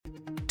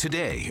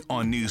Today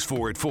on News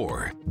 4 at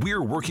 4,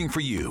 we're working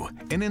for you.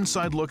 An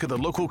inside look at the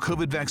local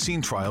COVID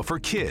vaccine trial for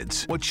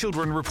kids, what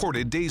children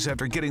reported days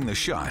after getting the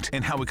shot,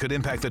 and how it could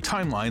impact the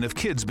timeline of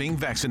kids being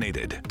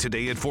vaccinated.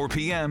 Today at 4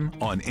 p.m.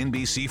 on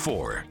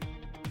NBC4.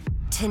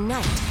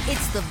 Tonight,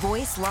 it's The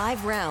Voice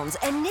Live rounds,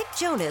 and Nick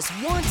Jonas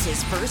wants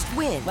his first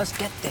win. Let's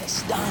get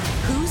this done.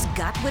 Who's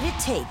got what it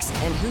takes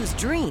and whose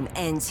dream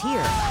ends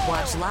here?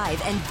 Watch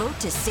live and vote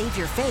to save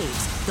your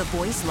faves. The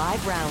Voice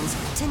Live rounds,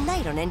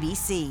 tonight on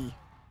NBC.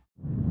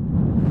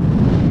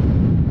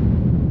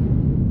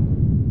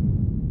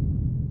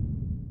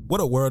 What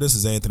up, world? This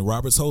is Anthony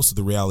Roberts, host of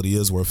The Reality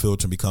Is, where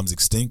filtering becomes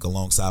extinct,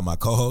 alongside my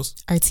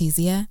co-host,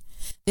 Artesia.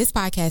 This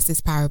podcast is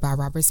powered by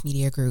Roberts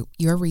Media Group,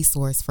 your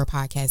resource for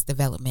podcast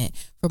development.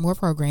 For more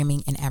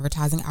programming and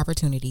advertising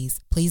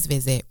opportunities, please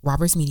visit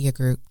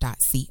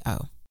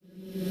robertsmediagroup.co.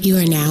 You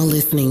are now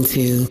listening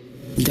to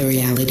The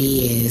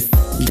Reality Is.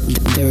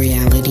 The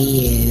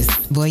Reality Is.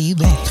 Boy, you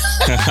back.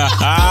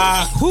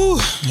 Whew,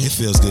 it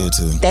feels good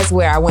too. That's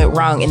where I went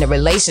wrong in the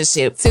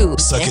relationship too.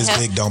 Suck his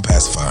dick, don't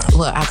pacify.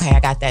 Well, okay, I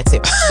got that too.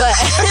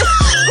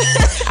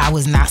 But I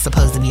was not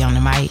supposed to be on the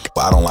mic.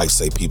 I don't like to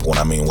say people when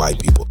I mean white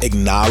people.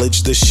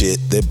 Acknowledge the shit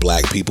that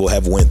black people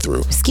have went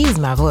through. excuse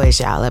my voice,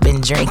 y'all. I've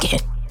been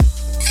drinking.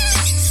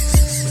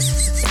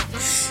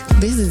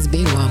 This is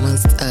Big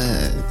Mama's,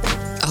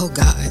 oh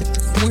God,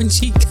 one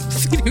cheek.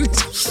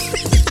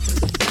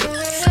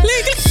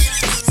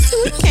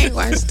 We can't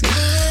watch this.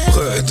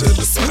 What?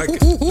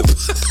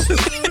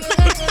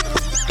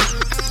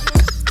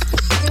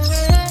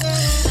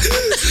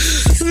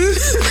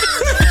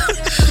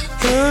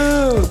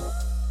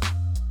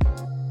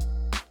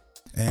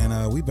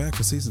 And we back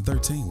for season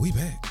 13. We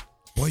back.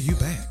 Boy, you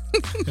back.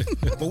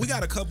 But we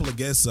got a couple of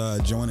guests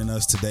joining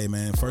us today,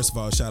 man. First of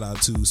all, shout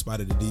out to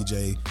Spider the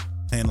DJ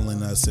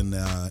handling us in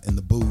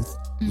the booth.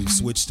 We've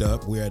switched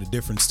up. We're at a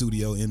different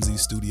studio. MZ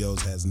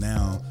Studios has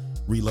now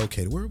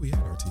relocated. Where are we at,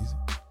 Artesia?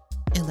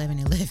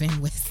 1111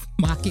 with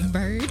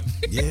Mockingbird.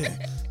 Yeah.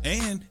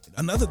 And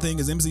another thing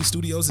is MZ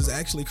Studios has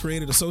actually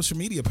created a social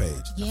media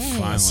page.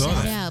 Yeah,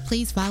 shout out.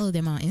 Please follow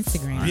them on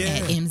Instagram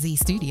at MZ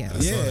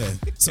Studios. Yeah.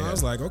 So I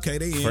was like, okay,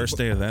 they in. First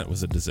day of that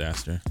was a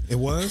disaster. It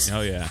was? Oh,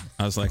 yeah.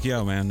 I was like,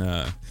 yo,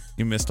 man,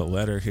 you missed a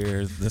letter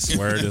here. This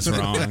word is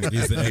wrong. He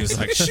was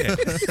like, shit.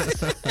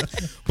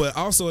 But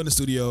also in the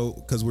studio,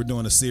 because we're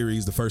doing a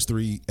series, the first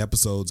 3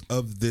 episodes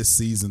of this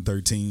season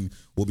 13,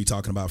 we'll be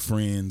talking about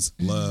friends,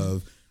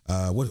 love.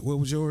 What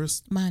was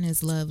yours? Mine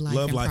is Love,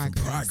 Life, and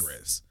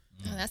Progress.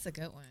 Oh, that's a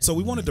good one. So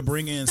we wanted to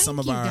bring in some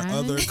of our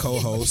other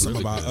co-hosts, some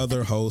of our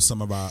other hosts,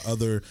 some of our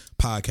other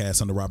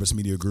podcasts under Roberts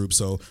Media Group.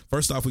 So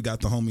first off, we got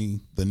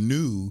the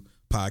new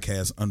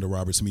podcast under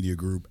Roberts Media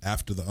Group,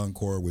 After the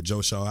Encore with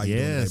Joe Shaw. How you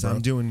doing today, bro?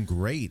 I'm doing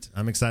great.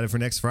 I'm excited for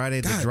next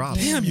Friday to drop.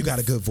 Damn, you got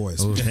a good voice.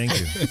 Oh, thank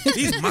you.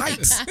 These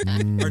mics.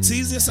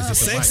 Artesia sounds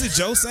sexy.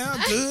 Joe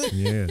sound good.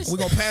 Yes. We're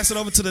going to pass it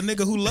over to the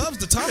nigga who loves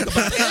to talk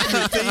about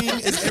everything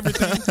is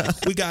everything.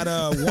 We got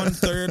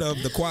 1/3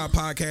 of the Quad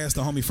Podcast,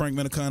 the homie Frank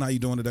Minicon. How you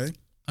doing today?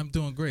 I'm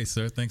doing great,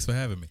 sir. Thanks for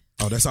having me.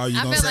 Oh, that's all you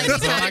I gonna feel say? like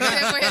he's trying to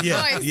get for his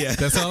voice. Yeah.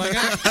 That's all I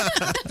got.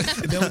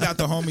 And then we got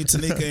the homie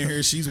Tanika in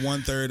here. She's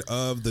 1/3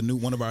 of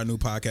one of our new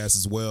podcasts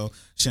as well,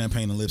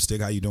 Champagne and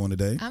Lipstick. How you doing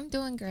today? I'm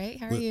doing great.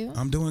 How are you?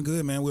 I'm doing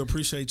good, man. We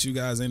appreciate you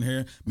guys in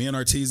here. Me and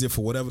Artesia,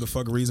 for whatever the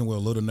fuck reason, we're a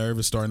little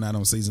nervous starting out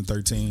on season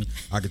 13.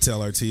 I could tell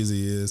Artesia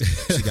is.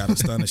 She got her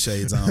stunner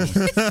shades on.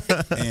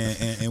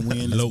 And we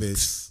in this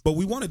bitch. But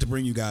we wanted to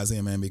bring you guys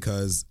in, man,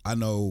 because I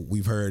know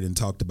we've heard and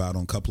talked about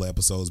on a couple of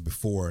episodes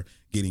before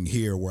getting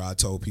here where I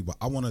told people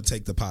I want to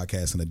take the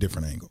podcast in a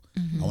different angle.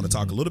 I want to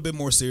talk a little bit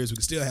more serious. We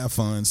can still have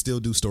fun,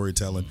 still do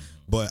storytelling,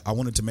 but I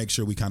wanted to make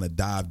sure we kind of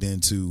dived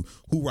into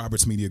who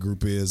Roberts Media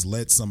Group is,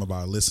 let some of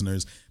our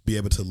listeners be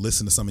able to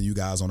listen to some of you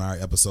guys on our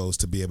episodes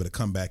to be able to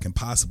come back and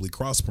possibly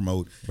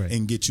cross-promote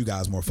and get you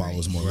guys more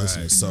followers, more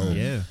listeners. So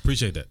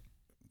appreciate that.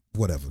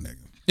 Whatever, nigga.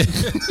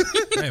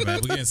 Hey, man,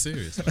 we're getting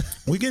serious.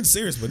 We getting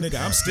serious, but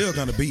nigga, I'm still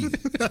gonna be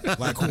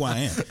like who I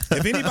am.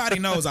 If anybody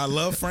knows, I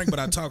love Frank, but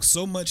I talk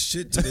so much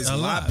shit to this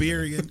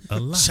Liberian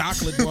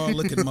chocolate bar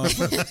looking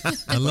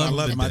motherfucker. I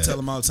love him. I tell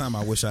him all the time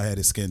I wish I had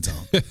his skin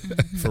tone.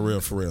 For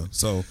real.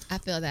 So I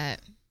feel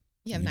that.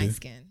 You have nice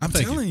skin. I'm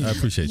telling you. I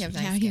appreciate you. Have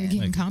Out nice here skin.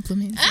 getting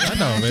compliments. I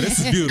know, man. This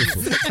is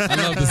beautiful. I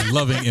love this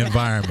loving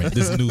environment,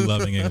 this new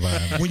loving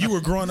environment. When you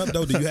were growing up,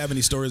 though, do you have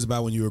any stories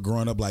about when you were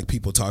growing up, like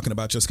people talking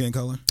about your skin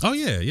color? Oh,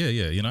 yeah.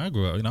 You know, I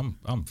grew up,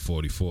 I'm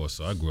 44,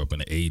 so I grew up in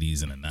the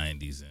 80s and the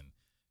 90s. And,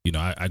 you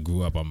know, I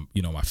grew up,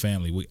 my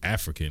family, we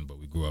African, but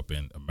we grew up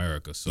in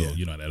America. So,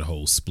 you know, that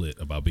whole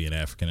split about being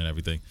African and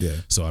everything. Yeah.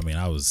 So, I mean,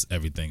 I was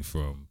everything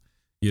from,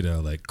 you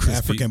know, like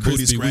crispy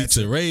wheats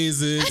and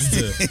raisins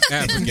to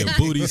African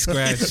booty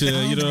scratcher.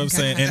 You know what I'm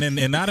saying?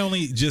 And not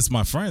only just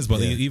my friends, but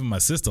even my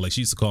sister. Like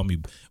she used to call me.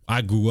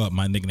 I grew up.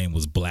 My nickname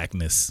was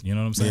Blackness. You know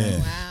what I'm saying?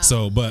 Yeah. Wow.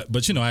 So,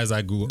 but you know, as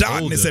I grew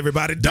darkness, older,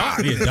 everybody,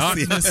 darkness,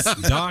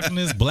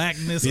 darkness,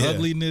 blackness,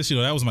 ugliness. You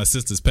know, that was my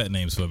sister's pet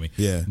names for me.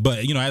 Yeah.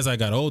 But you know, as I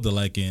got older,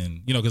 like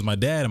because my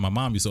dad and my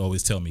mom used to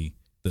always tell me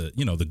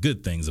the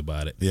good things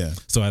about it. Yeah.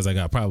 So as I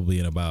got probably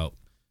in about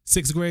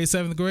 6th grade,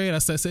 7th grade. I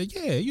said,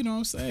 yeah, you know what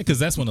I'm saying? Because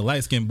that's when the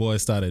light skinned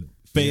boys started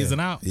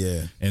phasing out.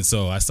 Yeah. And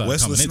so I started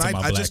Wesley coming into Snipes. my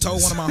I blackness. just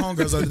told one of my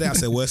homegirls the other day. I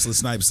said Wesley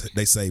Snipes.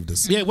 They saved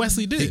us. Yeah,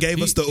 Wesley did. He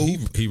gave us the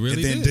oop. He really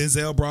and then did.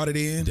 Denzel brought it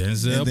in.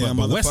 Denzel, and then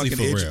but Wesley motherfucking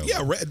for Idris. real. Yeah,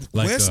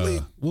 Like,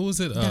 Wesley. What was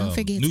it? Don't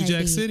forget New Tay Jack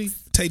Diggs. City.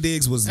 Tay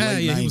Diggs was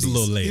late 90s. He was a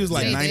little late. He was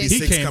like Tay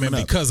 96 He came coming in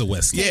up. because of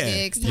Wesley. Yeah,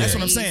 Diggs, that's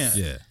what I'm Tyrese. saying.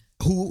 Yeah.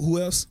 Who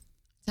else?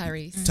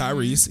 Tyrese.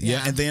 Tyrese, yeah.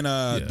 Yeah. And then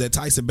the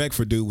Tyson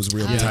Beckford dude was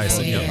real. Yeah,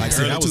 Tyson. yeah. Yeah. Like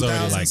See, early that was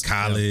already 2000s. like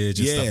college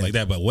and stuff like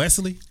that. But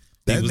Wesley,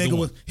 That he was the nigga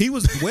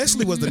one.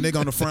 Wesley was the nigga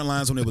on the front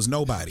lines when there was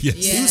nobody. Yes. He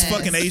was Yes.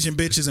 fucking Asian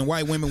bitches and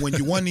white women when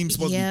you wasn't even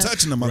supposed to be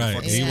touching them Right.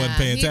 motherfuckers. He wasn't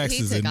paying He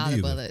taxes took and all the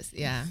either. bullets.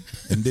 Yeah.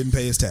 And didn't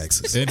pay his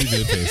taxes. And he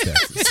did pay his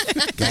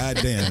taxes. God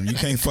damn, you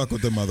can't fuck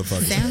with them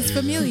motherfuckers. Sounds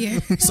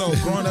familiar. So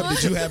growing up,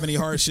 did you have any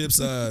hardships,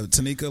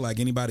 Tanika? Like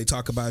anybody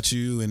talk about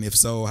you? And if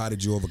so, how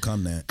did you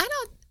overcome that?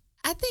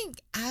 I think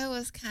I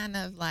was kind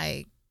of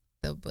like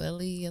the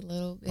bully a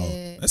little bit.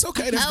 Oh, that's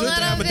okay. That's A good to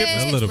little have a different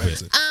bit. A little bit.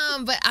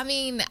 perspective. But I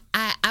mean,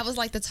 I was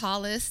like the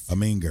tallest. A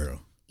mean girl.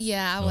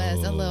 Yeah, I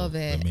was a Oh, little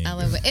bit. I mean, A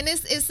little bit. And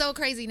it's so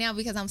crazy now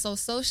because I'm so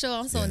social.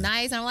 I'm so Yeah.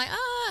 nice. And I'm like,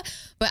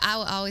 but I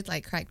would always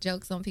like crack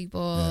jokes on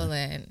people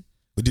and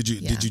But did you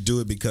Yeah. do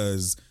it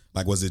because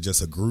like was it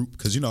just a group?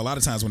 Because you know a lot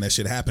of times when that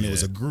shit happened, it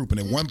was a group, and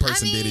then one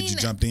person did it, you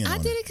jumped in. I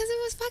on did it. it because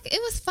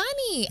it was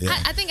funny.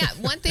 Yeah. I think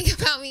one thing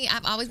about me,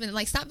 I've always been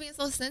like, stop being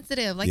so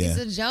sensitive. Like Yeah. it's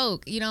a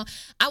joke. You know,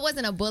 I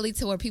wasn't a bully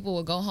to where people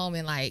would go home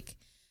and like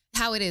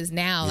how it is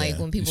now, like Yeah.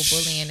 when people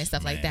bullying and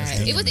stuff like Man,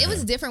 that. It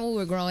was different when we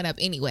were growing up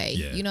anyway.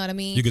 Yeah. You know what I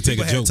mean? You could take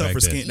People a had joke back tougher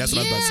then. skin. That's what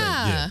I was about to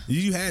say.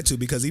 Yeah. You had to,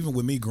 because even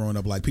with me growing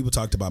up, like people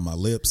talked about my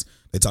lips,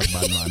 they talked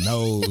about my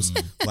nose.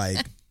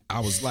 Like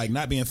I was like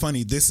not being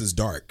funny. This is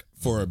dark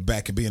for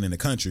back being in the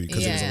country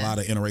because there was a Yeah. lot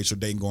of interracial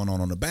dating going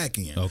on the back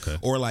end. Okay.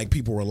 Or like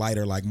people were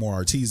lighter, like more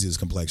Artesia's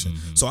complexion.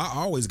 So I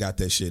always got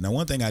that shit. Now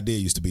one thing I did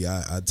used to be,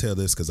 I tell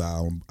this because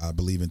I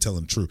believe in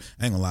telling the truth.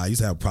 I ain't gonna lie, I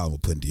used to have a problem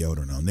with putting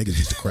deodorant on. Niggas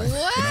used to crack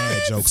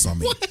mad jokes on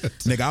me.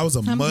 Nigga, I was a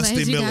I'm musty glad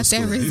you middle got that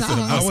school.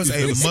 resolved. I was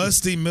a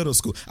musty middle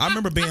school. I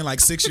remember being like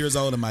 6 years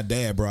old and my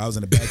dad, bro, I was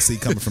in the back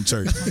seat coming from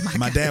church.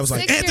 My dad was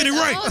like, 6 Anthony years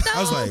Wright. old, I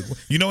was though? like,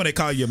 you know when they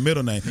call you your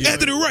middle name?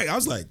 Anthony Wright. I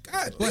was like,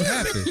 God, what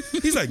happened?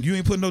 He's like, you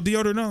ain't putting no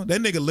deodorant on?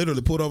 That nigga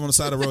literally pulled over on the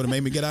side of the road and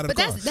made me get out of the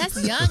But car.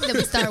 that's young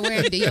to start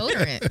wearing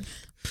deodorant.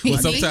 Well,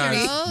 6 sometimes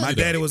years old? My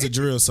daddy was a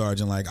drill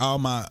sergeant. Like all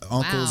my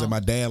uncles Wow. and my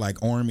dad,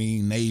 like Army,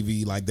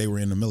 Navy, like they were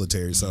in the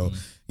military. So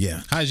yeah.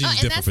 hygiene is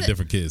and different that's for it.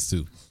 different kids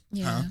too.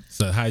 Yeah.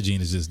 So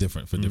hygiene is just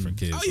different for different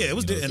kids. Oh yeah, it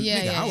was. You know, And Yeah,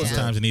 nigga, yeah, I was. yeah.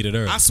 sometimes you need it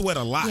early. I sweat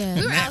a lot. Yeah.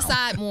 We were now.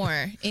 outside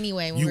more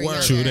anyway when You we were were.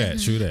 younger. True that. And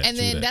true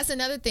then that. that's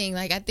another thing.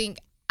 Like I think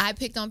I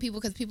picked on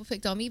people because people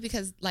picked on me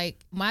because like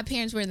my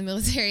parents were in the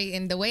military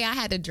and the way I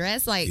had to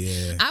dress, like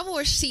Yeah. I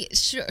wore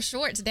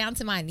shorts down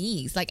to my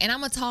knees, like, and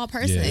I'm a tall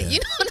person. Yeah. You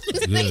know what I'm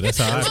Good, saying? that's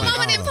how I My feel.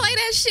 mama didn't play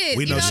that shit.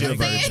 We you know know she what a I'm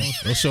saying? virgin.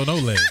 Don't show no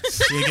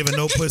legs. She ain't giving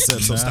no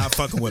push-ups, so stop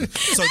fucking with her.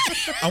 So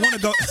I want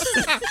to go.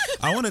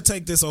 I want to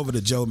take this over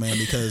to Joe, man,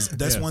 because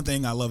that's one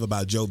thing I love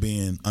about Joe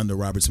being under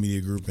Roberts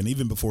Media Group, and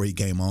even before he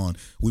came on,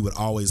 we would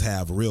always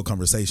have real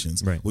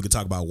conversations. Right. We could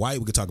talk about white,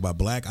 we could talk about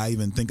black. I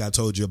even think I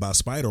told you about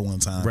Spider one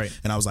time, Right.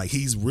 And I was like,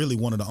 he's really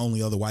one of the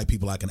only other white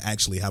people I can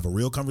actually have a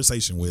real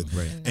conversation with,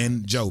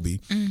 and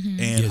Joby. And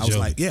Yeah, I was Joby.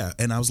 like, yeah,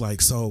 and I was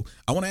like, so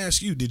I want to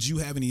ask you, did you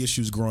have any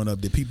issues growing up?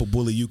 Did people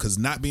bully you? Because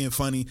not being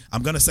funny,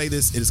 I'm gonna say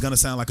this, it is gonna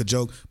sound like a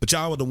joke, but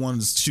y'all were the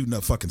ones shooting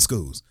up fucking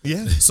schools.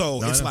 Yeah. So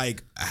No, I it's know.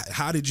 like,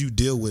 how did you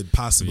deal with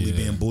possibly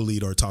being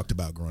bullied or talked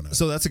about growing up?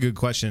 So that's a good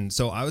question.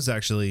 So I was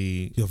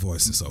actually Your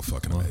voice is so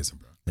fucking amazing,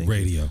 bro. Thank you.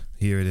 Radio.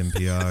 Here at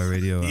NPR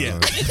Radio Yeah.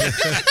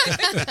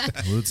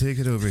 Hour. We'll take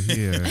it over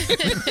here.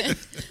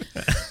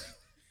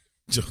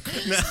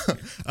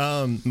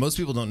 Most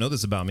people don't know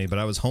this about me, but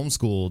I was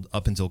homeschooled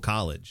up until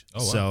college.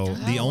 Oh, wow. So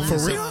the Oh, only wow.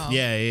 For real?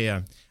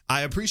 Yeah.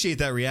 I appreciate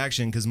that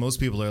reaction because most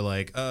people are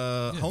like,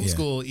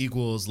 homeschool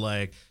equals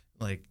like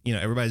you know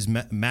everybody's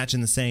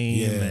matching the same,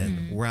 Yeah.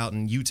 and we're out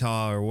in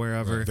Utah or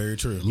wherever. Very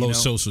true. Low know,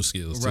 social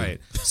skills. Too.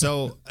 Right.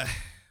 So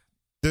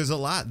there's a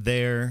lot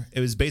there. It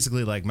was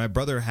basically like my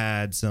brother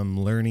had some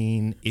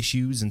learning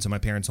issues, and so my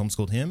parents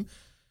homeschooled him.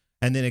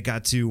 And then it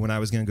got to when I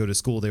was going to go to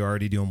school, they were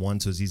already doing one,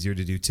 so it's easier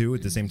to do two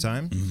at the same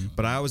time.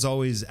 But I was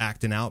always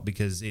acting out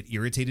because it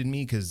irritated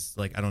me because,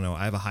 like, I don't know,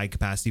 I have a high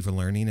capacity for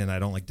learning and I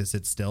don't like to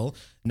sit still.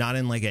 Not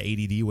in like an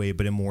ADD way,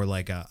 but in more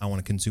like I want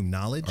to consume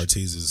knowledge.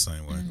 Artees is the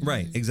same way.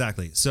 Right,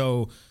 exactly.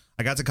 So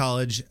I got to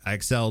college, I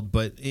excelled,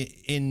 but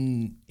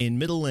in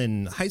middle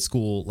and high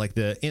school, like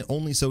the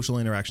only social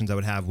interactions I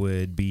would have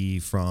would be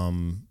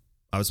from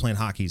I was playing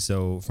hockey,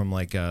 so from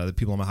like the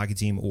people on my hockey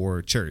team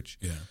or church.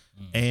 Yeah.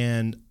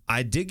 And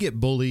I did get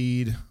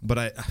bullied, but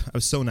I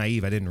was so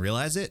naive I didn't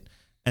realize it.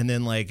 And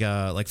then like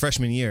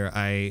freshman year,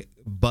 I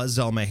buzzed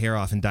all my hair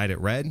off and dyed it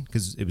red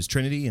because it was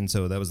Trinity, and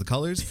so that was the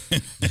colors.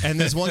 And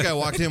this one guy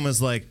walked in and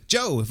was like,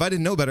 "Joe, if I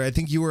didn't know better, I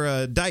think you were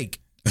a dyke."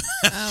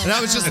 And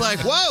I was just like,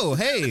 "Whoa,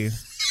 hey."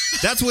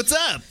 That's what's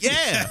up.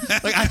 Yeah.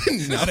 Like I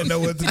didn't know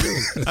what to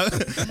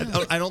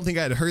do. I don't think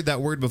I'd heard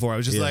that word before. I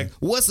was just like,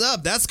 what's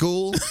up? That's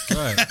cool.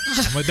 Right.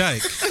 I'm a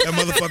dyke. That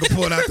motherfucker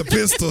pulled out the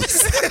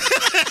pistols.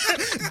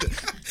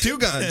 Two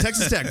gun,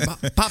 Texas Tech,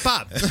 pop.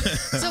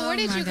 So where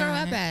did you grow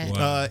up at?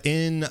 Wow.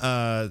 In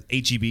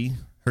HEB,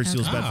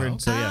 Hurst-Euless Bedford. Okay.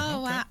 So yeah.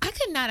 Oh wow, I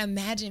could not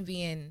imagine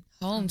being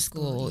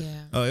homeschooled.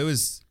 Yeah. Oh, it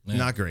was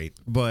not great,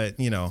 but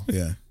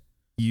Yeah.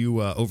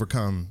 you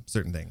overcome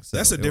certain things. So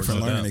That's a it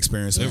different works out. learning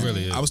experience. It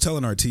really is. I was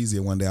telling Artesia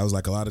one day, I was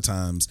like, a lot of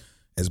times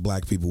as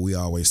black people, we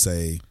always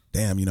say,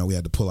 damn, we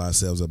had to pull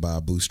ourselves up by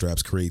our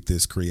bootstraps, create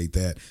this, create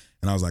that.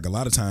 And I was like, a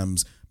lot of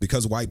times,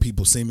 because white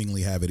people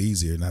seemingly have it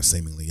easier, not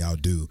seemingly, y'all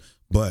do,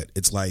 but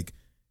it's like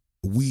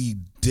we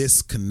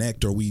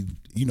disconnect or we,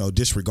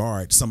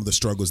 disregard some of the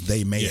struggles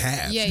they may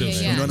have. Yeah.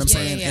 You know what I'm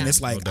saying? Yeah. And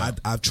it's like,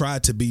 I've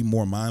tried to be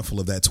more mindful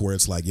of that to where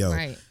it's like, yo,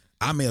 Right.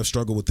 I may have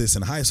struggled with this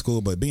in high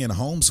school, but being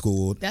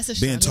homeschooled, That's a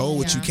being struggle, told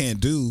what you yeah. can't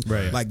do,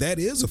 Right. like that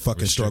is a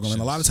fucking struggle.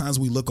 And a lot of times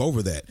we look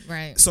over that.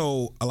 Right.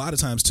 So a lot of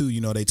times too,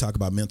 they talk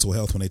about mental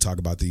health when they talk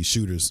about these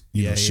shooters,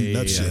 shooting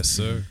up shit. Yes,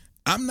 sir.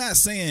 I'm not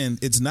saying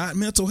it's not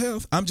mental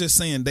health. I'm just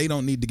saying they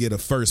don't need to get a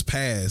first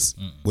pass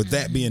with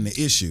that being the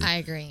issue. I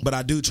agree. But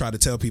I do try to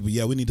tell people,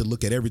 we need to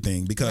look at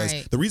everything because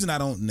Right. the reason I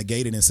don't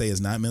negate it and say it's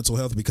not mental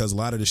health because a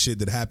lot of the shit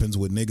that happens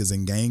with niggas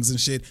and gangs and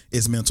shit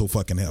is mental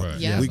fucking health. Right.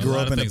 Yeah. We A grew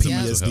lot up of in a things are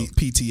mental health.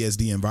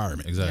 PTSD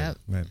environment. Exactly. Yep.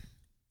 Right.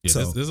 Yeah,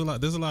 So- there's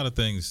a lot of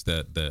things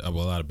that a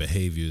lot of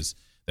behaviors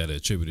that are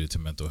attributed to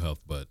mental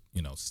health, but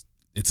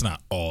it's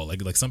not all.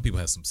 Like some people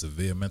have some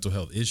severe mental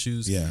health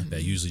issues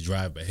that usually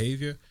drive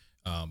behavior.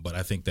 But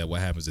I think that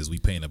what happens is we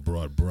paint a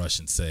broad brush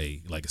and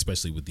say, like,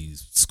 especially with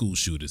these school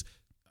shooters.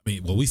 I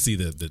mean, we see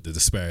the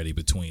disparity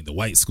between the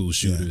white school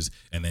shooters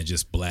and then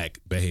just black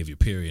behavior,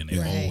 period. And they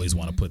Right. always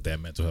want to put that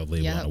mental health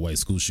label on the white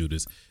school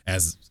shooters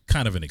as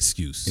kind of an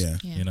excuse. Yeah.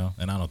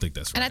 And I don't think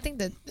that's right. And I think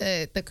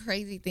that the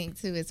crazy thing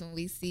too is when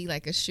we see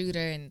like a shooter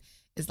and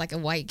it's like a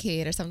white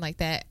kid or something like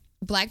that.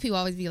 Black people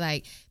always be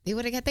like, they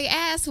would have got their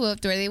ass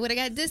whooped or they would have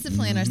got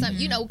disciplined or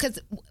something, because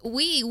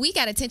we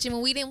got attention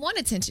when we didn't want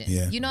attention.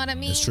 Yeah. You know what I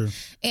mean? That's true.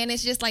 And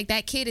it's just like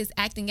that kid is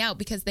acting out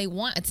because they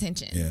want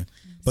attention. Yeah.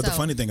 But the So-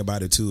 funny thing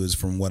about it too is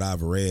from what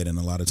I've read, and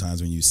a lot of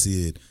times when you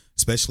see it,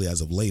 especially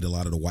as of late, a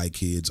lot of the white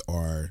kids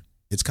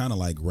it's kind of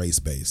like race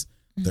based.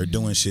 They're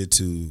doing shit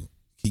to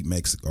keep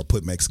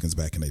put Mexicans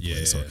back in their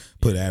place or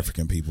put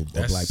African people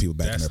or black people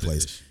back in their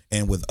place. issue.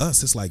 And with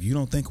us, it's like, you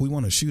don't think we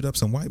want to shoot up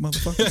some white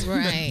motherfuckers?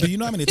 Right. Do you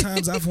know how many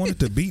times I've wanted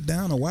to beat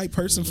down a white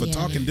person for Yeah.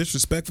 talking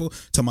disrespectful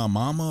to my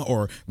mama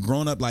or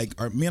growing up me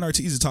and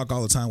Artesia talk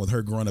all the time with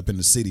her growing up in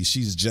the city.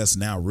 She's just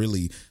now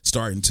really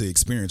starting to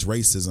experience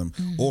racism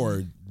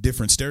or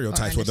different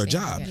stereotypes with her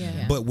job. understand it.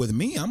 Yeah. But with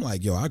me, I'm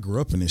like, I grew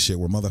up in this shit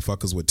where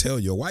motherfuckers would tell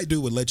you, a white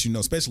dude would let you know,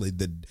 especially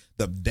the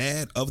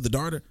dad of the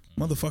daughter,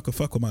 motherfucker,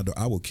 fuck with my daughter,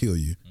 I will kill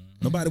you.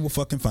 Nobody will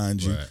fucking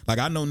find you. Right. Like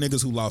I know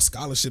niggas who lost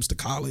scholarships to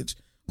college,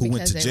 who went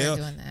Because to they jail. were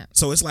doing that.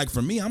 So it's like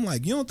for me, I'm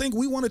like, you don't think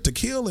we wanted to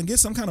kill and get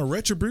some kind of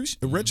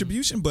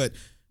retribution? But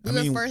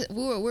We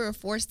were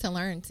forced to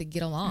learn to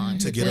get along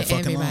to get a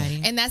fucking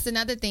along. And that's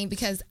another thing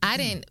because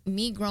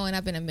me growing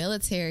up in a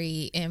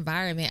military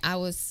environment, I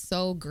was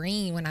so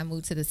green when I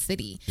moved to the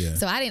city. Yeah.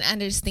 So I didn't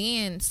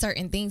understand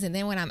certain things. And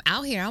then when I'm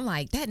out here, I'm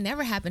like, that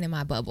never happened in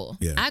my bubble.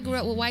 Yeah. I grew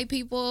up with white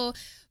people,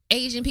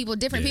 Asian people,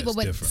 different people, it's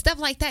but different. stuff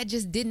like that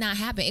just did not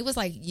happen. It was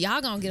like,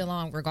 y'all gonna get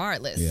along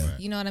regardless. Yeah.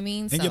 You know what I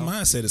mean? And your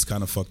mindset is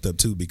kind of fucked up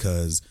too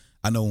because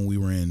I know when we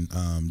were in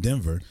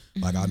Denver,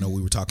 like I know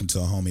we were talking to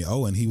a homie,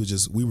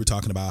 and we were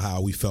talking about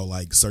how we felt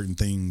like certain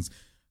things,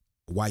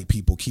 white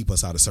people keep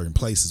us out of certain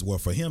places. Well,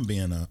 for him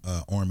being a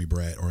Army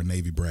brat or a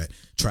Navy brat,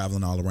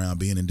 traveling all around,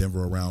 being in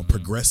Denver around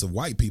progressive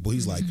white people,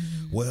 he's like,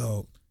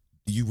 well,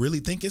 you really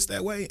think it's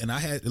that way? And I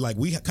had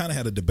we kind of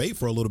had a debate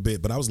for a little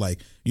bit, but I was like,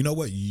 you know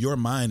what? Your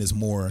mind is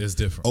more It's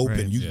different. open.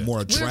 Right. You Yeah.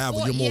 more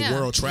travel. You're more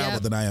world travel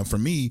than I am. For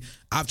me,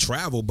 I've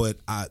traveled, but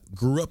I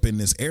grew up in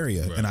this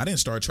area, and I didn't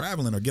start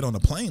traveling or get on a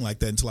plane like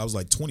that until I was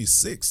like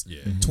 26,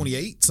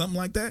 28, something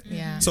like that.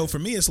 Yeah. So for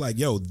me, it's like,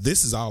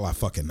 this is all I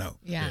fucking know.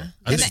 Yeah.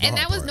 This is the And hard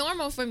that was part.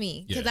 normal for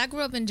me because Yeah. I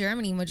grew up in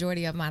Germany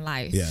majority of my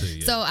life. Yeah.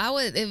 So I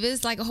would, if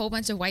it's like a whole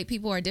bunch of white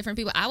people or different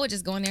people, I would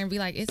just go in there and be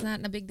like, it's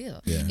not a big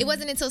deal. Yeah. It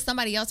wasn't until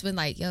somebody else been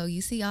like, yo,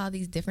 you see all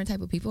these different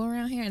type of people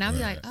around here? And I'd be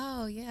like,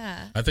 oh,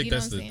 yeah. I think You know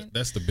that's what I'm saying?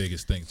 that's the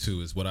biggest thing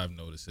too. Is what I've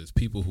noticed is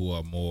people who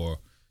are more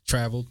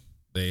traveled,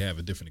 they have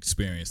a different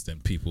experience than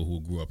people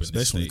who grew up in this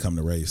Especially when it state. come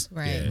to race.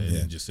 Right.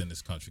 And just in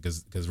this country,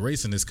 because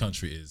race in this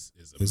country is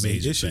a It's an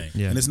major issue. thing.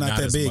 Yeah. And it's not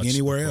that as big much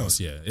anywhere across- else.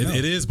 Yeah, No.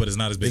 it is, but it's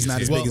not as big. It's as not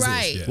it as is. big as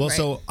Right. this. Well, Right.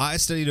 so I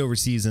studied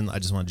overseas, and I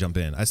just want to jump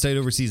in. I studied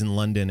overseas in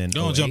London, and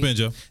Don't jump in,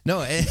 Joe.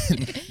 No,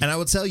 and I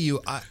will tell you,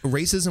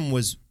 racism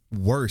was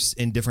worse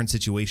in different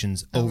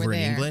situations over in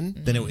there.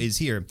 England than it is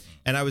here.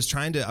 And I was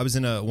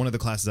in one of the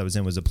classes I was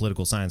in was a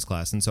political science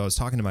class, and so I was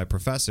talking to my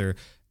professor,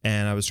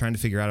 and I was trying to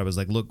figure out. I was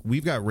like, look,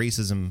 we've got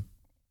racism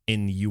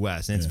in the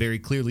U.S. and it's very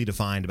clearly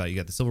defined. About you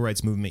got the civil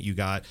rights movement, you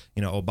got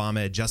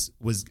Obama just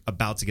was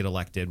about to get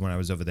elected when I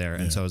was over there,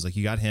 and so I was like,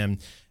 you got him.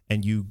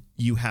 and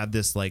you have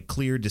this like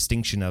clear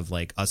distinction of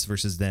like us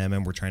versus them,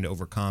 and we're trying to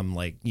overcome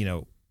like, you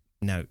know,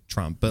 now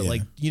Trump, but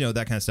like, you know,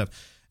 that kind of stuff.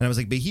 And I was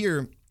like, but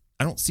here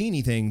I don't see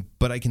anything,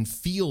 but I can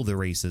feel the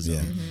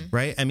racism,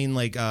 right? I mean,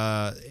 like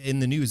in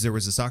the news, there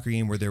was a soccer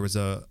game where there was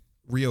a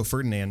Rio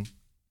Ferdinand,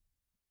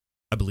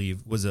 I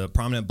believe, was a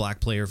prominent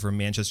black player for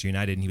Manchester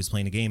United, and he was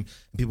playing a game,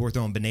 and people were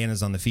throwing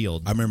bananas on the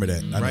field. I remember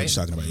that. I know what you're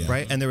talking about,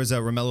 Right? And there was a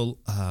Romelu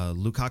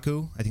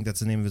Lukaku, I think that's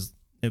the name of his,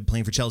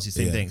 playing for Chelsea,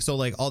 same thing. So,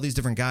 like, all these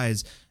different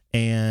guys,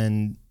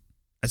 and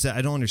I said,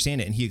 I don't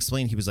understand it. And he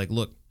explained, he was like,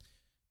 look,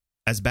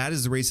 as bad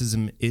as the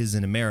racism is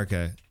in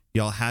America,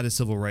 y'all had a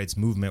civil rights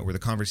movement where the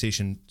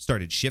conversation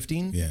started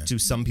shifting to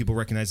some people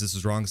recognize this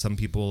is wrong, some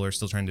people are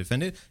still trying to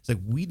defend it. It's like,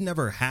 we'd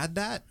never had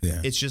that.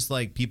 It's just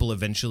like people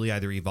eventually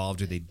either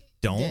evolved or they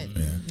don't.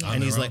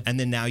 And he's like, and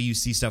then now you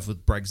see stuff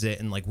with Brexit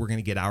and like, we're going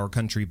to get our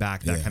country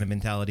back, that kind of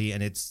mentality.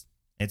 And it's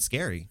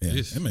scary. Yeah,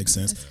 it makes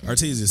sense.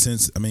 Artesia,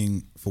 since, I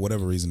mean, for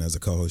whatever reason, as a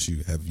co-host,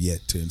 you have yet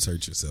to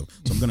insert yourself.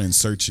 So I'm going to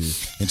insert you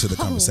into the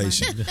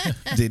conversation.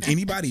 Did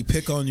anybody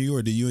pick on you,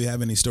 or do you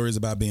have any stories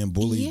about being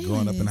bullied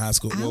growing up in high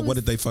school? Well, what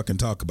did they fucking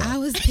talk about? I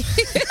was.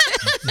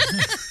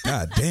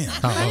 God damn.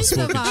 How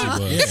outspoken she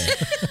was.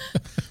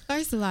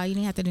 First of all, you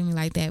didn't have to do me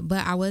like that,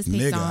 but I was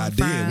picked on. I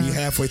did. We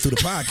halfway through the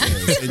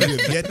podcast, and you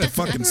have yet to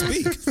fucking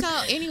speak.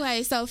 So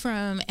anyway,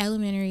 from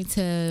elementary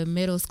to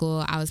middle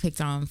school, I was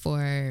picked on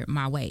for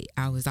my weight.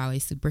 I was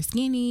always super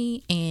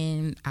skinny,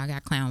 and I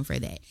got clowned for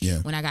that. Yeah.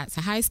 When I got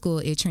to high school,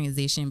 it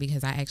transitioned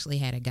because I actually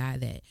had a guy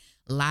that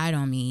lied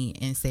on me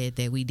and said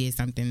that we did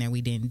something that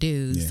we didn't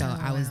do. So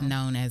I was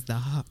known as the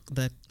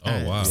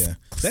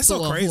that's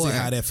so crazy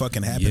how that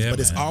fucking happens, but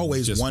it's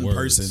always just one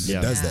words. person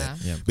that does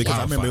that. Because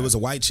I remember it was a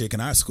white chick in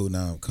our school.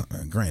 Now,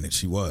 granted,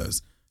 she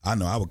was. I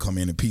know I would come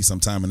in and pee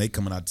sometime, and they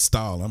coming out the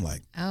stall. I'm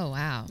like, oh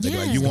wow, they be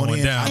like, you want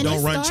in? I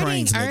don't run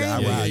trains, nigga. I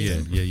ride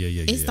them.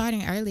 It's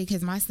starting early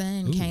because my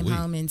son came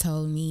home and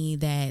told me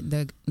that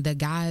the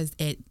guys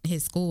at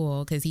his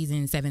school, because he's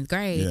in 7th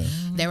grade,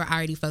 they were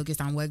already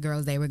focused on what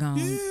girls they were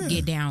gonna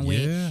get down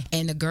with,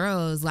 and the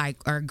girls like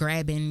are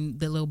grabbing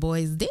the little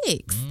boys'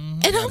 dicks,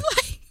 and I'm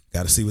like,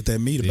 got to see what that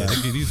meat about.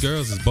 These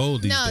girls is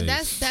bold these days.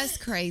 No, that's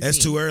crazy. That's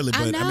too early,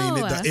 but I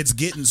mean, it's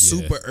getting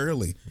super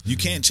early. You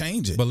can't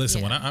change it. But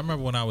listen, when I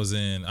remember when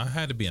I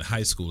had to be in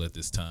high school at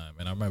this time,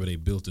 and I remember they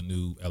built a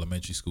new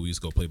elementary school. We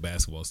used to go play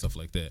basketball and stuff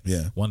like that.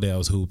 Yeah. One day I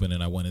was hooping,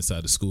 and I went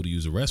inside the school to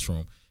use a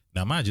restroom.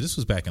 Now, mind you, this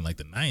was back in like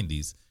the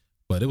 90s,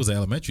 but it was an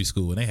elementary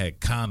school, and they had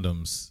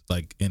condoms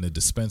like in a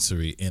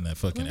dispensary in a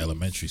fucking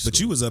elementary school. But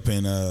you was up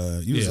in you're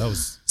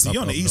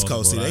on the East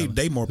Coast. See,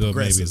 they more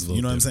progressive.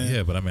 You know what I'm saying?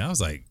 Yeah, but I mean, I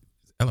was like,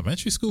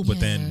 elementary school, but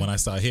then when I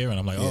start hearing,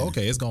 I'm like, oh,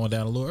 okay, it's going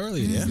down a little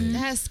earlier.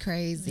 That's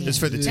crazy. Just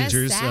for the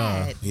teachers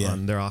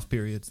on their off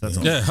periods. That's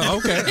all. Yeah,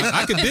 okay,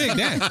 I can dig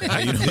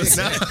that. You know what I'm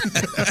saying?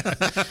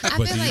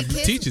 I feel like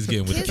teachers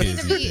getting with the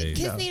kids these days.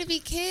 Kids need to be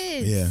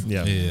kids.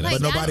 Yeah. Like,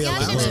 but nobody y'all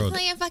should allows. be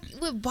playing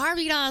with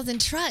Barbie dolls and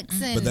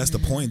trucks. And But that's the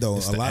point, though.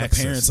 A lot of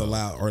parents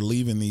are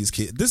leaving these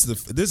kids.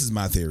 This is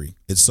my theory.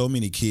 It's so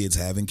many kids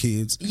having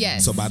kids.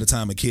 Yes. So by the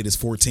time a kid is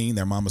 14,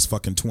 their mama's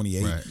fucking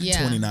 28,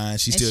 29.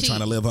 She's still trying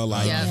to live her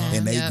life,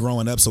 and they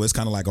growing up. So it's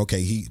kind of like,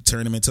 okay, he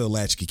turned him into a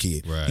latchkey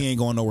kid. Right. He ain't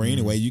going nowhere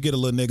anyway. You get a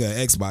little nigga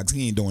an Xbox,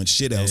 he ain't doing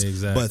shit else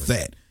but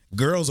that.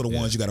 Girls are the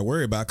ones you got to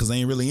worry about because they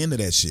ain't really into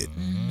that shit.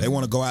 They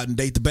want to go out and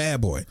date the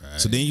bad boy.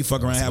 So then you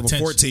fuck around and have a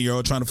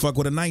 14-year-old trying to fuck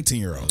with a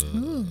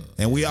 19-year-old.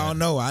 And we all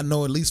know, I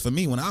know at least for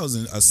me, when I was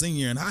a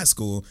senior in high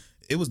school,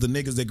 it was the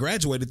niggas that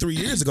graduated 3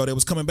 years ago that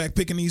was coming back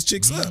picking these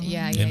chicks up.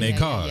 In their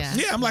cars.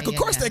 Yeah, I'm like, of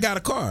course they got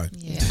a car.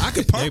 I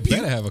could pump you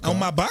have a car on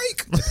my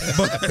bike.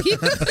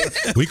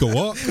 We could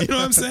walk. You know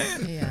what I'm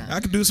saying? I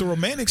could do some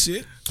romantic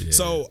shit.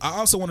 So I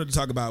also wanted to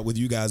talk about, with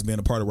you guys being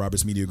a part of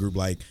Roberts Media Group,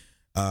 like,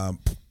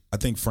 I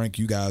think, Frank,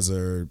 you guys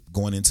are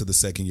going into the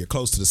second year,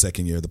 close to the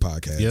second year of the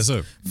podcast. Yes,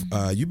 sir.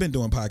 You've been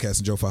doing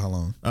podcasting, Joe, for how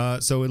long?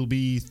 So it'll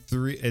be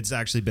it's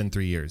actually been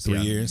 3 years. 3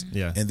 years?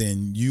 Yeah. And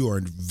then you are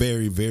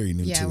very, very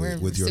new to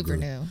it with your super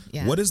group. new.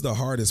 Yeah. What is the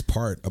hardest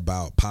part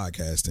about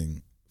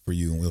podcasting for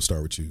you? And we'll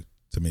start with you,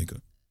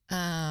 Tamika.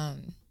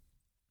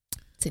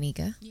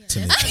 Tanika.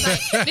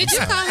 Did you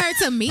call her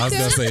Tamika? I was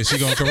going to say, is she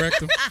going to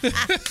correct him?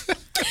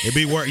 It'd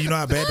be worse. You know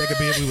how bad that could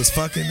be if we was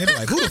fucking? They'd be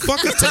like, who the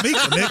fuck is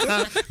Tamika,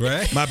 nigga?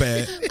 Right? My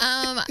bad.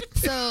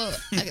 So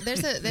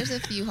there's a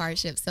few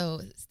hardships. So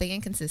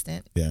staying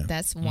consistent. Yeah.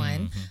 That's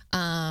one.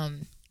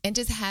 And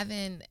just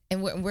having,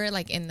 and we're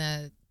like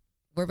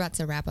we're about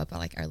to wrap up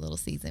like our little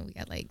season. We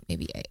got like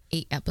maybe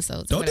 8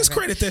 episodes. Don't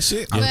discredit that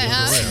shit.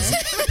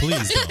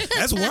 Please don't.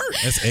 That's work.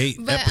 That's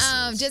 8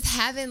 episodes. Just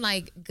having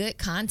like good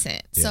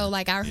content. So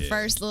like our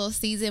first little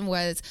season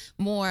was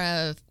more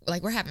of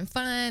like, we're having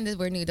fun.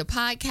 We're new to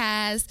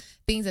podcasts,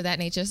 things of that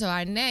nature. So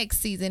our next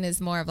season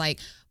is more of like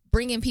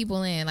bringing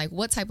people in, like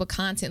what type of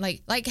content,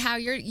 like how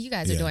you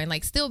guys are doing,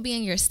 like still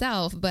being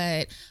yourself,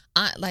 but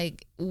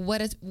like what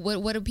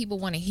do people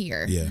want to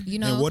hear? Yeah, you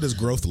know, and what does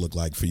growth look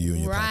like for you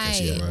in your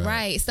podcast?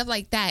 Right, stuff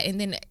like that. And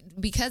then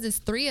because it's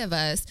 3 of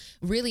us,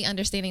 really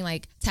understanding,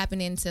 like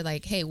tapping into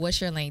like, hey, what's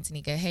your lane,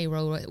 Tanika? Hey,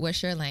 Ro,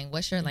 what's your lane?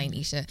 What's your lane,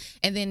 Isha?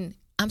 And then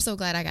I'm so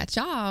glad I got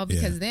y'all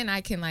because then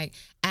I can like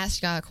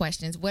ask y'all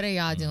questions. What are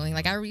y'all doing?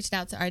 Like I reached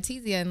out to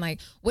Artesia and like,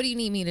 what do you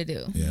need me to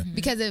do? Yeah.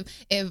 Because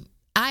if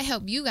I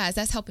help you guys,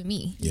 that's helping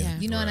me. Yeah.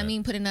 You know what I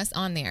mean? Putting us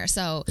on there.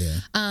 So,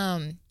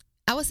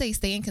 I would say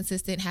staying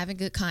consistent, having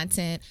good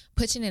content,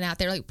 pushing it out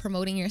there, like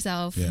promoting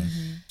yourself. Yeah.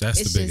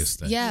 That's the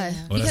biggest thing. Yeah.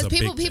 Well, because that's a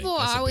big people thing. are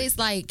That's a always big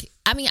like,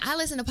 I mean, I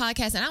listen to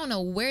podcasts and I don't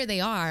know where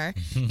they are.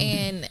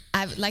 And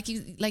I've like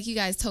you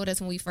guys told us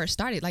when we first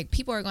started, like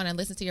people are going to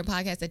listen to your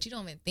podcast that you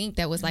don't even think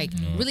that was like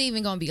really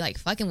even going to be like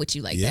fucking with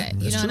you like that.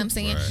 You know what I'm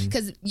saying?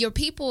 Because your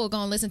people are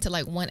going to listen to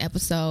like one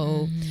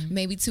episode,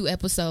 maybe 2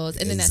 episodes,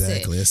 and then that's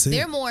it.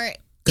 They're more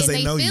in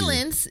their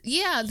feelings.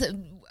 Yeah.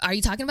 Are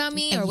you talking about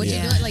me or what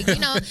you doing? Like, you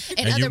know,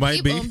 and other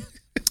people.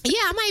 Yeah,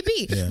 I might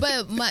be. Yeah.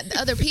 But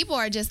other people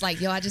are just like,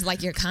 yo, I just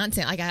like your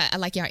content. Like, I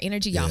like your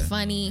energy. Y'all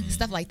funny.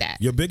 Stuff like that.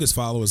 Your biggest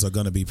followers are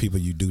going to be people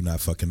you do not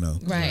fucking know.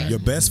 Right. Your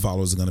best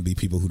followers are going to be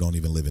people who don't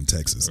even live in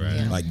Texas. Right.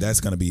 Yeah. Like, that's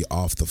going to be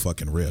off the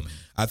fucking rip.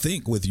 I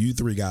think with you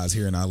 3 guys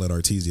here, and I'll let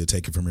Artesia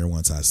take it from here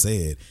once I say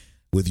it,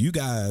 with you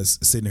guys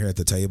sitting here at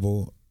the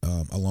table,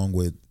 along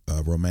with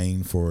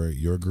Romaine for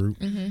your group,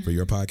 for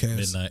your podcast,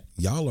 Midnight.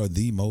 y'all are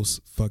the most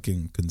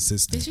fucking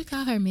consistent. Did you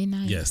call her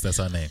Midnight? Yes, that's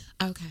our name.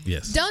 Okay.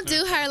 Yes. Don't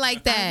do her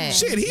like that.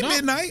 Shit, he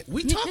Midnight.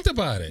 We talked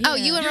about it. Oh,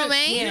 you and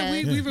Romaine? Yeah,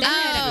 we've agreed to this.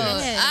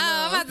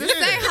 I'm about to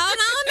say,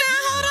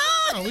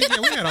 hold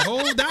on. We had a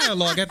whole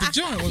dialogue at the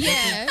joint.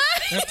 Yeah.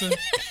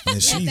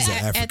 And she's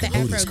an African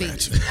booty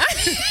scratcher.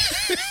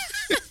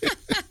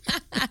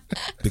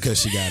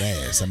 Because she got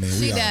ass. I mean,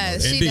 we all know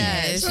that. She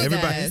does.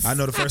 Everybody, I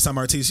know the first time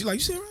Artesia, she's like, you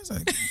see her? I was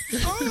like, you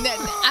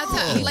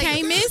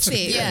can't miss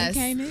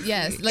it.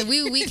 Yes. Like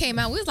we came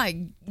out, we was like,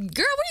 girl, where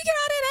do you get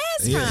all that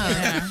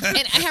ass from?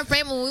 And her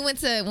family,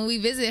 when we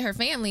visited her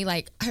family,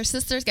 like her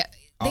sisters got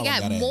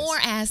more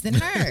ass than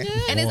her.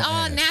 And it's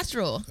all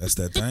natural. That's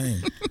that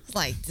thing. It's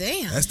like,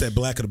 damn. That's that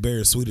black of the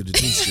berry, sweet of the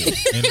tea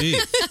shit. Indeed.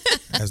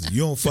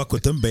 You don't fuck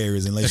with them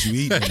berries unless you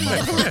eat them.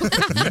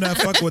 You're not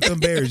fucking with them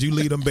berries. You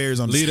leave them berries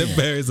on the skin. Leave them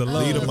berries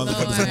alone. Leave them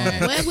motherfuckers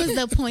alone. What was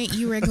the point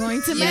you were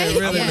going to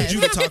make? I wanted you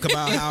to talk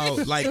about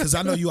how, like, because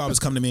I know you always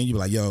come to me and you be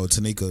like, yo,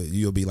 Tanika,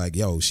 you'll be like,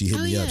 yo, she hit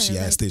me up. She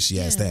asked this,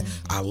 she asked that.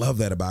 I love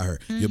that about her.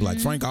 You'll be like,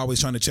 Frank always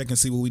trying to check and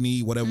see what we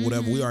need, whatever.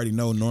 We already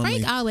know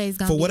normally. Frank always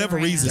gonna for be whatever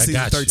around. reason,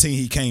 season 13,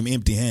 he came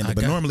empty-handed.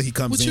 But normally he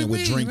comes in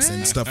with drinks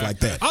and stuff like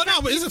that. Oh,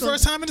 no, but it's the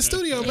first time in the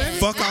studio, baby.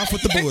 Fuck off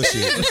with the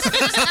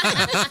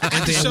bullshit.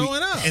 And then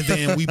showing up. And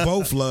then we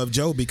both love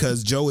Joe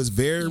because Joe is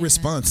very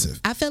responsive.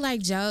 I feel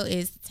like Joe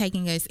is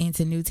taking us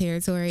into new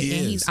territory,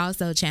 and he's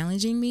also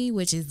challenging me,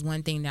 which is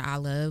one thing that I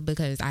love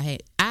because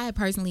I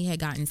personally had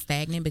gotten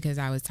stagnant because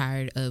I was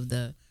tired of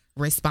the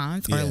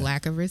response or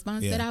lack of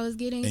response that I was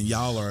getting. And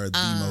y'all are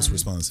the most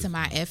responsive to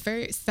my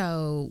effort.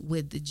 So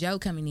with Joe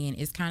coming in,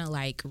 it's kind of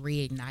like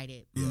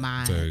reignited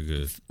my very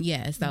good.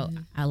 Yeah, so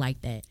I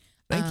like that.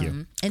 Thank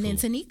you. And then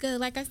Tanika,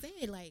 like I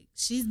said, like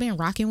she's been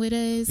rocking with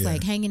us,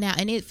 like hanging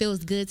out, and it feels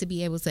good to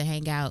be able to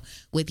hang out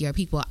with your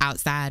people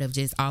outside of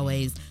just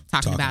always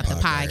talking about the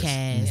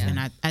podcast. And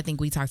I think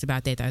we talked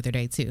about that the other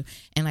day too.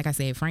 And like I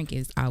said, Frank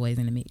is always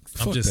in the mix.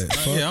 I'm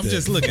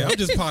just looking. I'm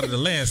just part of the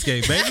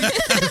landscape, baby. You know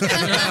what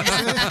I'm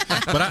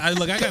saying? But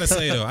I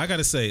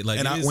gotta say, like,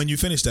 and when you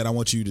finish that, I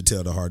want you to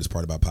tell the hardest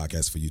part about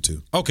podcasts for you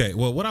too. Okay,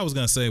 well, what I was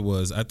gonna say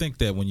was, I think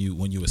that when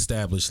you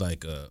establish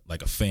like a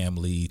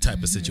family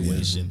type of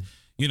situation.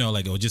 You know,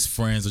 like, or just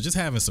friends, or just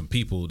having some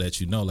people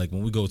that you know, like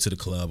when we go to the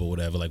club or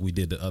whatever, like we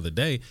did the other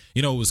day,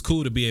 you know, it was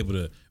cool to be able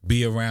to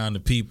be around the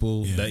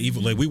people that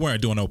even, like, we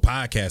weren't doing no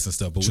podcasts and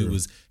stuff, but we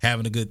was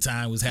having a good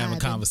time, we was having a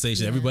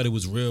conversation. Everybody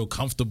was real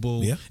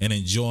comfortable and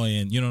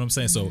enjoying, you know what I'm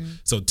saying?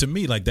 So to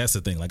me, like, that's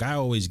the thing. Like, I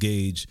always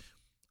gauge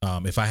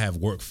if I have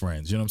work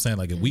friends, you know what I'm saying?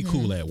 Like, if we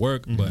cool at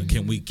work, but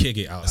can we kick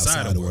it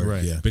outside of work?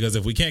 Right. Yeah. Because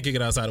if we can't kick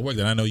it outside of work,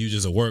 then I know you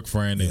just a work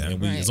friend, and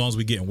we, as long as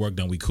we getting work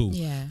done, we cool.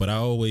 Yeah. But I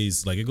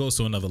always, like, it goes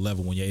to another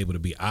level when you're able to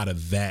be out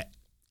of that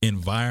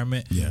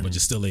environment, but you're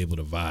still able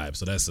to vibe.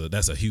 So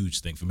that's a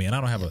huge thing for me. And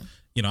I don't have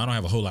I don't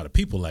have a whole lot of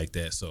people like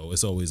that. So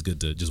it's always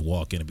good to just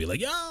walk in and be like,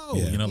 yo,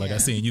 you know, like I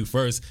seen you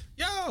first,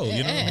 yo,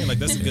 you know what I mean? Like,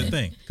 that's a good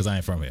thing because I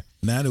ain't from here.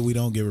 Now that we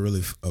don't give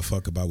a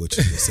fuck about what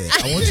you just said,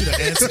 I want you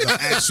to answer the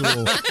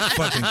actual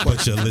fucking question.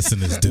 What your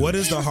listeners do. What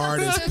is the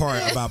hardest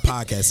part about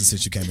podcasting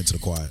since you came into the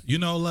choir? You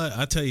know, like,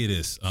 I tell you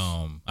this.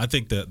 I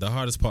think that the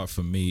hardest part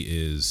for me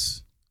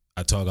is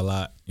I talk a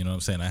lot. You know what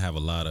I'm saying? I have a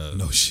lot of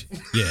no shit.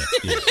 Yeah.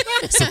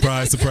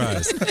 surprise.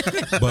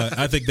 But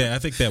I think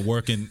that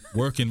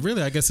working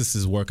really, I guess this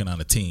is working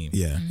on a team.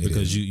 Yeah.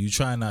 Because you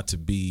try not to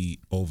be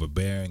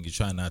overbearing. You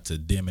try not to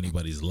dim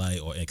anybody's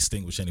light or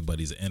extinguish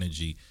anybody's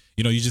energy.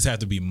 You know, you just have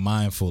to be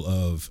mindful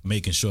of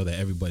making sure that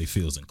everybody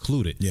feels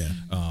included. Yeah.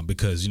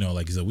 Because, you know,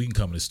 like you said, we can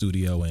come in the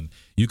studio and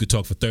you could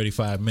talk for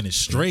 35 minutes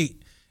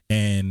straight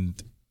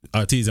and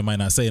Artesia might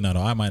not say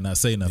nothing, or I might not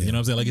say nothing. You know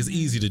what I'm saying? Like, it's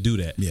easy to do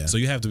that. Yeah. So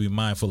you have to be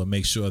mindful and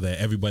make sure that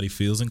everybody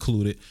feels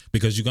included,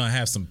 because you're gonna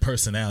have some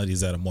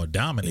personalities that are more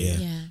dominant.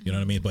 You know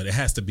what I mean? But it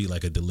has to be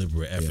like a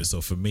deliberate effort. So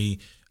for me,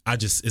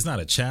 it's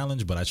not a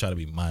challenge, but I try to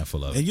be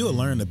mindful of it. And you'll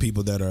learn the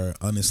people that are,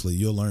 honestly,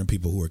 you'll learn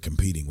people who are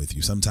competing with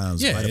you.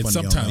 Sometimes right up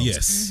under your nose.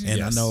 Yes. And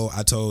yes. I know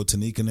I told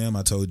Tanika and them,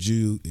 I told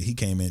you,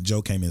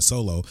 Joe came in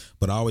solo,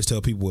 but I always tell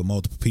people with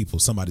multiple people,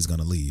 somebody's going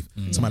to leave.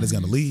 Somebody's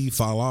going to leave,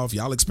 fall off.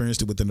 Y'all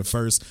experienced it within the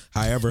first.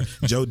 However,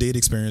 Joe did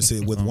experience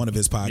it with one of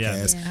his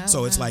podcasts. Yeah.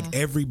 So it's like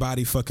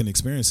everybody fucking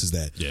experiences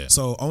that. Yeah.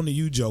 So on to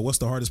you, Joe. What's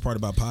the hardest part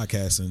about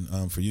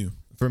podcasting for you?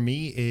 For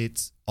me,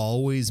 it's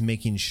always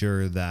making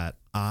sure that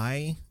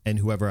I and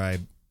whoever I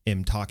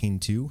am talking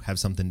to have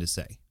something to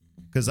say.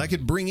 Because I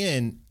could bring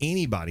in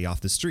anybody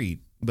off the street,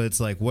 but it's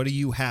like, what do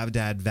you have to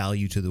add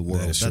value to the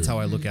world? That's how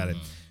I look at it.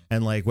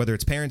 And like, whether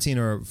it's parenting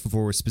or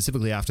for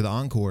specifically after the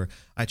encore,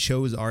 I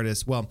chose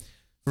artists. Well,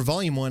 for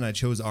volume 1, I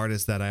chose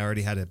artists that I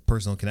already had a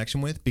personal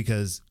connection with,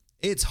 because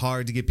it's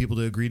hard to get people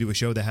to agree to a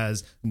show that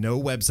has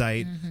no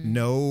website,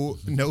 no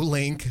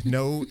link,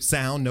 no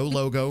sound, no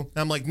logo.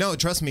 I'm like, no,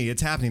 trust me,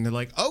 it's happening. They're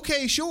like,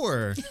 okay,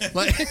 sure.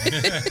 Like,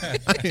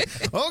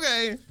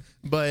 okay.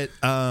 But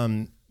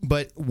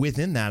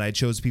within that, I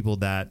chose people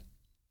that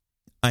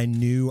I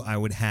knew I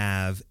would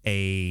have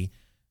that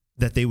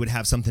they would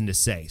have something to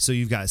say. So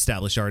you've got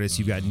established artists,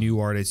 you've got new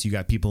artists, you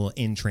got people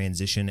in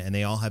transition, and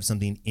they all have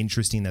something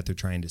interesting that they're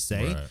trying to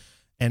say. Right.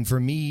 And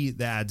for me,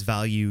 that adds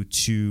value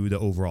to the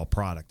overall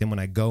product. And when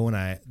I go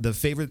the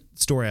favorite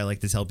story I like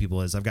to tell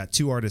people is I've got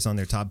 2 artists on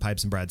there, Todd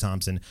Pipes and Brad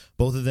Thompson.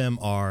 Both of them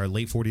are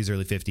late 40s,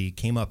 early 50s,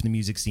 came up in the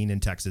music scene in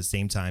Texas,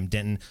 same time.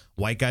 Denton,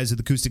 white guys with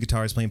acoustic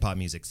guitars playing pop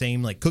music.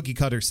 Same, like cookie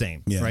cutter,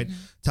 same, right?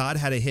 Todd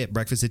had a hit,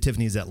 Breakfast at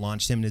Tiffany's, that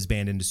launched him and his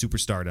band into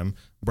superstardom.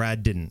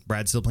 Brad didn't.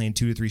 Brad's still playing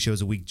 2 to 3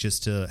 shows a week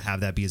just to have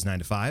that be his 9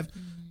 to 5.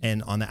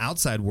 And on the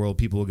outside world,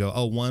 people will go,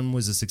 oh, one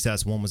was a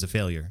success, one was a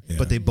failure. Yeah.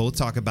 But they both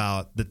talk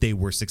about that they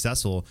were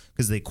successful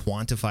because they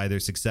quantify their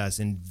success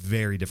in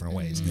very different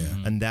ways. Yeah.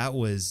 And that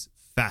was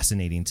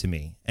fascinating to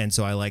me. And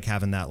so I like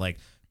having that like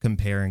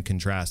compare and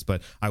contrast.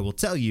 But I will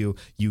tell you,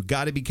 you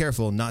got to be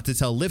careful not to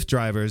tell Lyft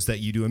drivers that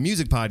you do a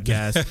music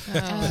podcast.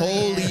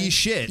 Holy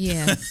shit.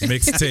 Yeah.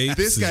 Mixtape.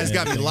 This guy's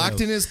got me locked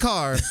in his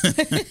car.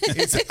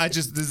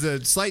 There's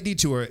a slight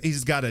detour.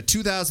 He's got a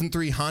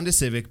 2003 Honda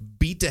Civic,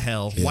 beat to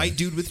hell, white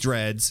dude with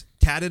dreads,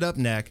 tatted up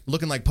neck,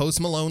 looking like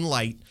Post Malone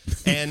light.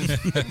 And,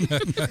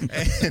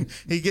 and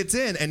he gets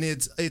in, and he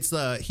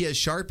has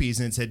Sharpies,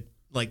 and it said,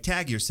 like,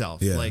 tag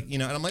yourself. Like, you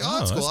know, and I'm like,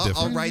 that's cool.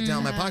 I'll write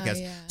down my podcast.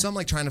 Yeah. So I'm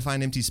like trying to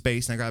find empty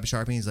space, and I grab a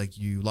Sharpie, and he's like,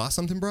 you lost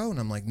something, bro? And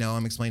I'm like, no,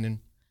 I'm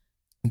explaining,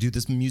 do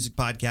this music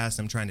podcast.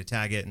 I'm trying to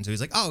tag it. And so he's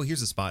like, oh,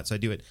 here's a spot. So I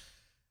do it.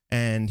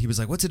 And he was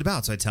like, what's it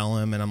about? So I tell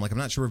him, and I'm like, I'm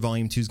not sure where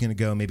volume 2 is going to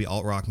go. Maybe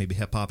alt rock, maybe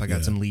hip hop. I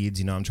got some leads,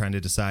 you know, I'm trying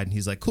to decide. And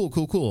he's like, cool.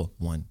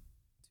 1,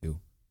 2,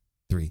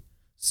 3.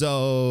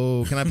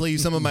 So can I play you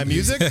some of my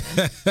music?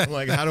 I'm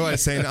like, how do I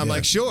say it? I'm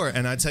like, sure.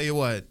 And I tell you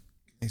what,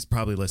 he's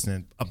probably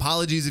listening.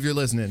 Apologies if you're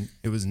listening.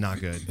 It was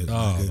not good. It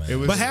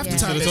was, but half the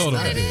time,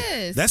 it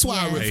is. That's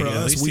why for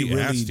us, we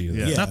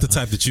really not the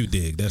type that you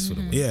dig. That's what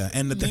it was. Yeah,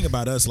 and the thing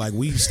about us, like,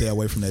 we stay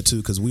away from that too,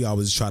 because we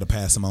always try to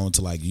pass them on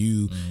to like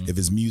you. If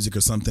it's music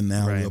or something,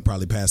 now we'll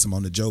probably pass them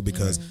on to Joe,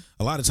 because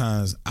a lot of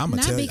times I'm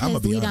gonna be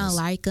honest. We don't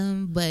like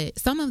them, but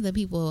some of the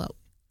people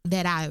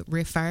that I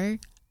refer,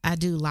 I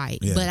do like,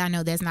 but I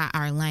know that's not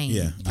our lane.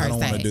 Yeah, I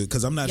don't want to do,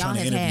 because I'm not trying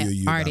to interview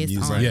you about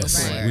music.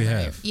 Yes, we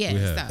have.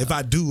 Yeah, so. If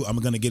I do, I'm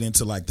going to get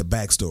into like the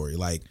backstory.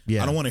 Like,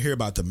 I don't want to hear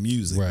about the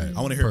music. Right.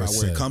 I want to hear about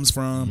where it comes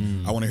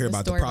from. I want to hear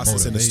about the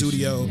process in the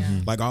studio,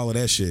 like all of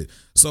that shit.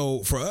 So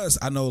for us,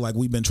 I know, like,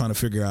 we've been trying to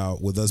figure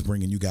out, with us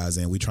bringing you guys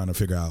in, we're trying to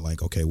figure out,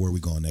 like, okay, where are we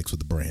going next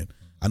with the brand?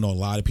 I know a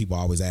lot of people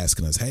are always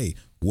asking us, hey,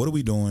 what are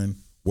we doing?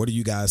 Where do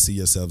you guys see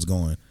yourselves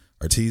going?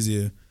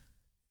 Artesia,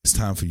 it's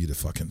time for you to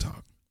fucking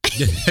talk.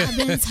 I've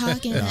been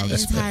talking the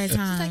entire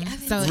time.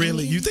 So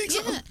really, you think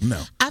so?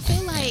 No. I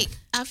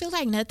feel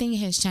like nothing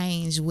has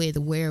changed with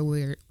where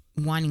we're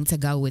wanting to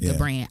go with the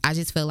brand. I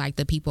just feel like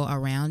the people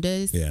around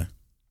us,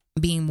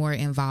 being more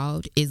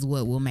involved is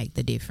what will make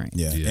the difference.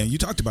 Yeah. And you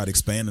talked about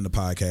expanding the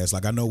podcast.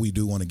 Like, I know we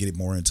do want to get it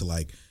more into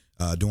like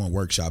doing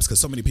workshops, because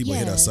so many people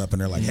hit us up and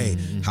they're like, hey,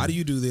 how do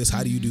you do this?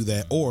 How do you do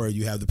that? Or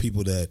you have the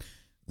people that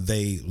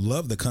they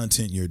love the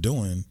content you're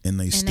doing and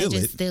they steal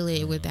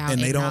it without,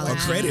 and they don't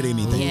accredit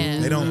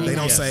anything. They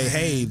don't say,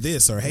 hey,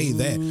 this or hey,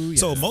 that.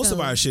 So most of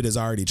our shit is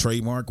already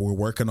trademarked. We're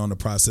working on the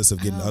process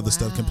of getting other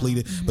stuff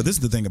completed. But this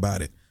is the thing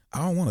about it. I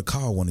don't want to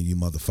call one of you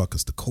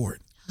motherfuckers to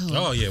court.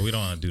 Oh yeah, we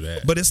don't want to do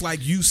that. But it's like,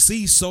 you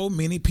see so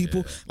many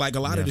people, like a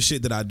lot of the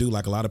shit that I do,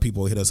 like a lot of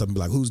people hit us up and be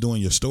like, who's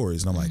doing your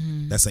stories? And I'm like,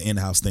 that's an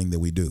in-house thing that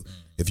we do.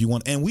 If you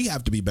want, and we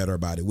have to be better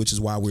about it, which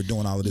is why we're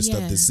doing all of this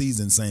stuff this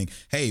season, saying,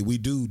 hey, we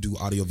do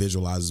audio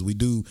visualizers. We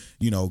do,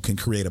 can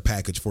create a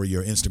package for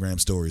your Instagram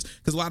stories.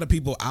 Because a lot of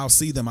people, I'll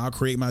see them, I'll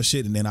create my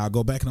shit, and then I'll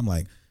go back and I'm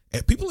like,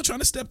 people are trying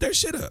to step their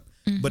shit up.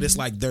 but it's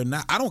like they're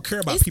not. I don't care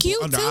about It's people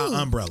cute under too.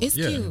 our umbrella. It's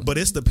cute. But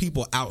it's the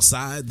people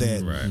outside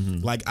that,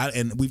 like,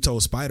 and we've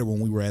told Spider when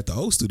we were at the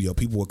old studio,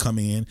 people would come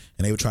in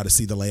and they would try to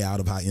see the layout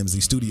of how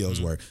MZ Studios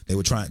were.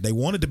 They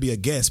wanted to be a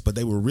guest, but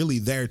they were really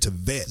there to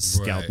vet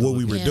what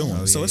we were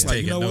doing. So it's like,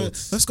 Taking you know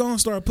notes. what? Let's go and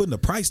start putting a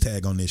price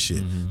tag on this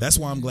shit. That's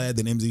why I'm glad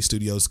that MZ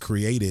Studios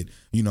created,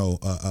 you know,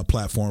 a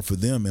platform for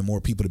them and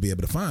more people to be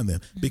able to find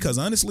them. Because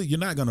honestly, you're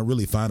not going to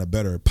really find a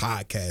better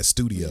podcast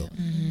studio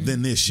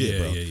than this shit,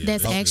 bro.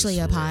 That's actually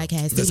a podcast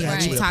That's studio.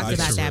 actually We a talked about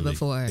that Literally.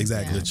 before.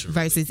 Exactly.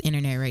 Versus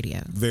internet radio.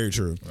 Very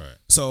true. Right.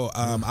 So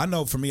I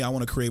know for me, I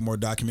want to create more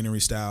documentary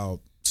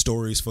style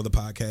stories for the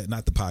podcast,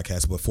 not the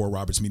podcast, but for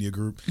Roberts Media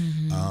Group.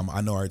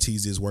 I know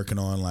Artesia is working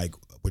on, like,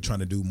 we're trying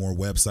to do more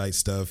website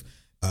stuff,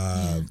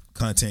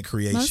 content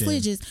creation. Mostly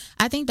just,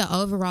 I think the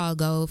overall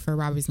goal for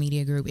Roberts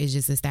Media Group is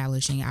just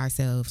establishing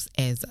ourselves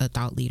as a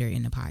thought leader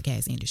in the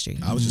podcast industry.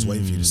 I was just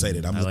waiting for you to say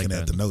that. I'm I like looking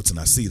at that. the notes and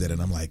I see that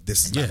and I'm like,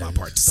 this is not my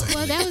part to say.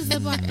 Well, that was the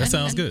part. That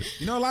sounds good.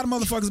 You know, a lot of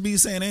motherfuckers be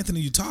saying, Anthony,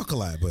 you talk a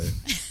lot, but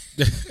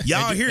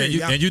y'all hear it.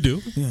 And you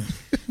do.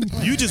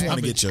 You just want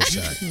to get your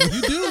shot.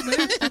 You do,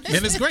 man.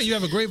 And it's great. You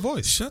have a great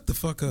voice. Shut the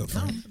fuck up,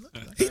 Frank.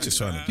 He just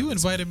trying to. You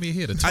invited me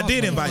here to talk. I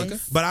did invite,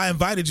 motherfucker. but I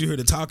invited you here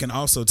to talk and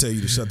also tell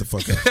you to shut the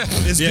fuck up.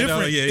 It's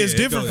different. It's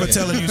different Go for ahead.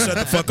 telling you shut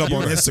the fuck up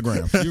on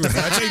Instagram. I tell you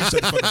to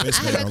shut the fuck up on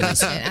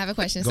Instagram. I have a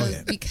question. Go So,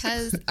 ahead.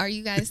 because are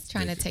you guys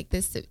trying to take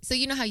this? So,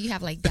 you know how you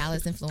have like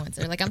Dallas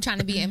influencer. Like, I'm trying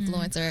to be an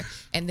influencer,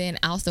 and then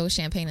also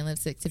Champagne and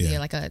Lipstick to be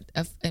like a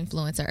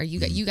influencer. Are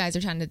you guys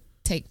are trying to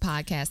take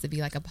podcasts to be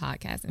like a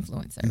podcast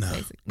influencer? No.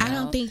 Basically.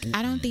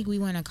 I don't think we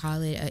want to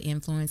call it an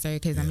influencer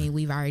because I mean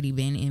we've already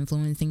been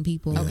influencing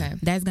people. Okay.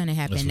 That's gonna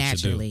happen That's what you do.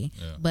 naturally.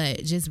 Yeah.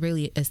 But just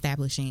really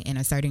establishing and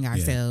asserting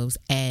ourselves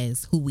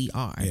as who we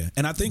are. Yeah,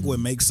 and I think what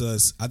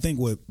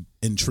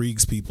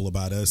intrigues people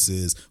about us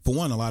is, for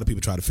one, a lot of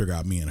people try to figure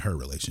out me and her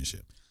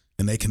relationship,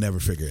 and they can never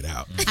figure it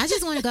out. I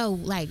just want to go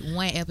like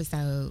one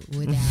episode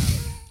without.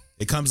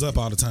 It comes up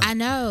all the time. I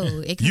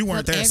know it comes You weren't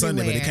up there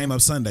Sunday, but it everywhere. came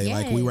up Sunday.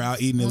 Like, we were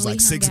out eating. It was When like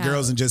we 6 hung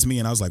girls out. and just me,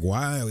 and I was like,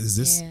 "Why is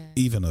this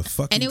even a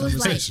fucking And it was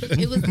conversation?" like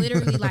it was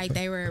literally like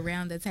they were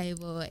around the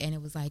table and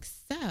it was like,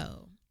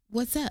 so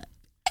what's up?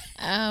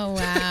 Oh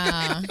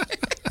wow.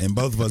 And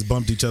both of us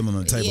bumped each other on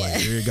the table. Like,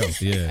 here you go.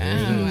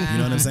 Yeah. You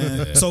know what I'm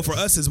saying? So for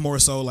us, it's more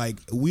so like,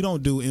 we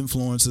don't do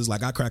influences.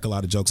 Like, I crack a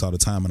lot of jokes all the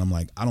time, and I'm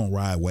like, I don't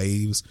ride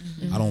waves.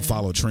 I don't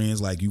follow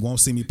trends. Like, you won't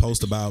see me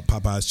post about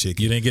Popeye's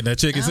chicken. You didn't get that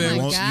chicken Oh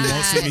sandwich? my You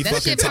won't see me God. That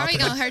fucking shit probably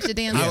talking gonna hurt your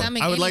damn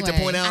stomach. I would like to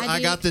anyway. point out I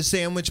did- got the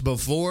sandwich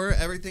before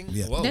everything.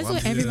 Yeah. Whoa, That's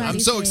what everybody I'm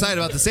so said. excited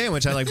about the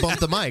sandwich. I like bumped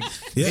the mic.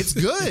 Yeah. It's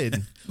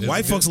good.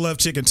 White folks love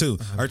chicken too.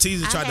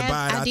 Artesia tried to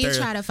buy it I out did there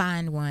try to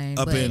find one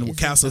up but in it's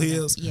Castle just-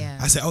 Hills. Yeah.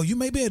 I said, "Oh, you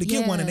may be able to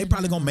get one, and they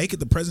probably gonna make it.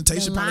 The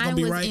presentation The probably line gonna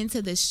be was right."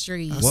 into the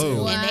street.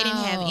 Whoa. And they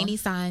didn't have Wow. any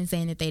sign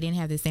saying that they didn't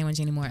have the sandwich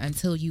anymore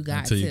until you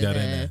got Until you to got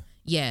the, in there.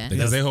 Yeah.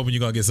 Because they hoping you're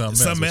going to get something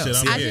else. Something But shit,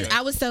 else, I'm yeah. here.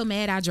 I was so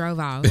mad I drove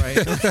off. Right.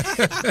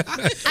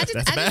 I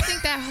just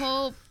think that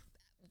whole.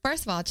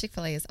 First of all,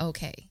 Chick-fil-A is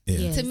okay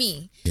Yes. to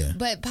me. Yeah.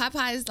 But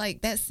Popeye's,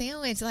 like, that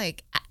sandwich,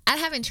 like, I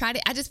haven't tried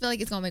it. I just feel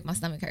like it's gonna make my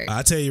stomach hurt.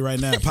 I tell you right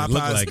now,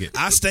 Popeyes. like it.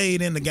 I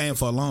stayed in the game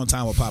for a long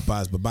time with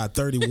Popeyes, but by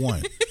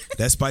 31,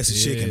 that spicy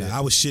chicken, I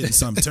was shitting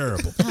something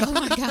terrible. Oh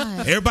my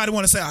God. Everybody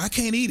want to say, I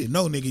can't eat it.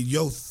 No, nigga,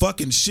 your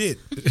fucking shit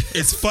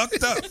is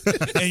fucked up,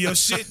 and your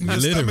shit and your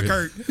Literally. stomach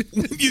hurt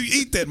when you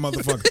eat that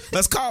motherfucker.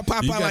 Let's call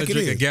Popeye You gotta like it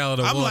drink is. a gallon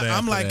of water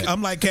after that.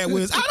 I'm like Cat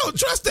Williams. I don't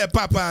trust that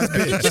Popeyes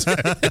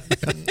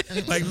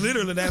bitch. Like,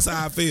 literally, that's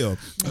how I feel.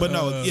 But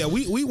no, yeah,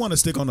 we want to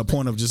stick on the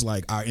point of just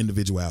like our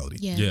individuality.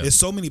 Yeah. Yeah. There's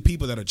so many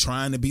people that are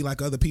trying to be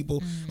like other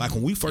people. Like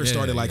when we first Yeah,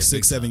 started, like yeah, 6,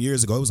 big 7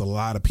 years ago, it was a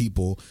lot of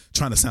people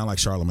trying to sound like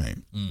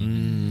Charlemagne.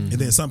 And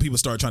then some people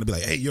started trying to be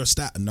like, "Hey, you're a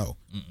style." No,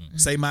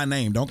 say my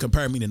name. Don't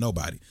compare me to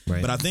nobody.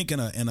 Right. But I think in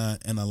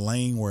a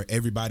lane where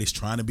everybody's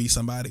trying to be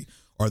somebody,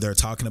 or they're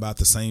talking about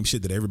the same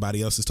shit that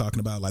everybody else is talking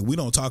about. Like, we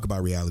don't talk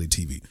about reality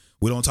TV.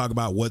 We don't talk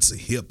about what's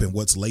hip and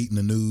what's late in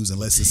the news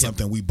unless it's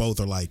something we both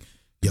are like,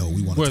 yo,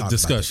 we want to Worth talk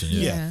discussion,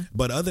 about. yeah.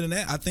 But other than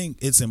that, I think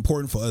it's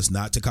important for us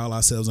not to call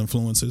ourselves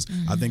influencers.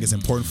 I think it's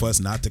important for us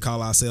not to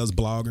call ourselves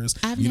bloggers.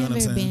 I've You know what I'm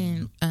never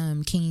saying?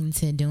 been keen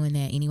to doing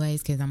that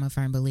anyways because I'm a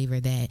firm believer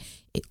that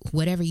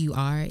whatever you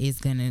are is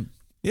going to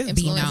be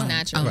Influence known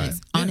naturally.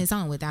 on its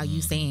own without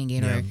you saying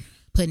it or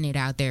putting it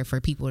out there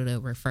for people to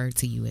refer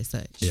to you as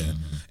such. Yeah.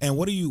 And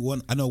what do you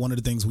I know one of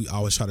the things we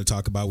always try to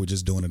talk about, we're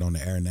just doing it on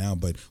the air now,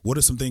 but what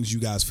are some things you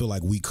guys feel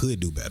like we could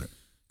do better?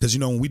 Because, you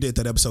know, when we did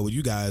that episode with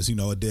you guys, you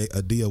know,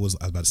 Adia was,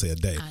 I was about to say a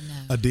day. I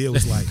know. Adia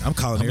was like, I'm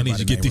calling I'm going to everybody need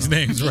you to get these wrong.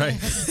 names right.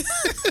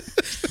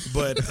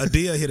 But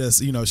Adia hit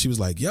us, you know, she was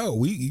like, yo,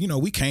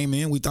 we came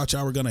in, we thought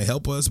y'all were going to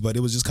help us, but it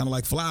was just kind of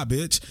like fly,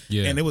 bitch.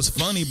 Yeah. And it was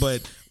funny,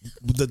 but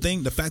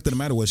the fact of the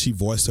matter was she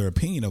voiced her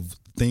opinion of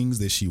things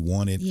that she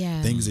wanted,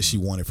 things that she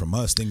wanted from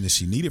us, things that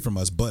she needed from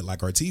us. But like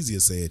Artesia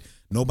said,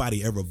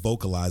 nobody ever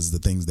vocalizes the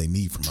things they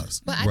need from us.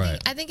 But Right.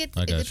 I think it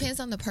I got you.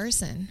 depends on the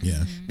person.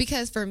 Yeah.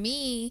 Because for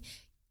me,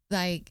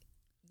 like,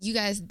 you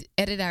guys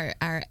edit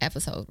our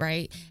episode,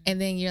 right? And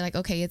then you're like,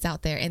 okay, it's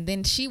out there. And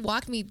then she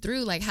walked me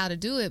through like how to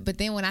do it. But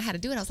then when I had to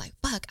do it, I was like,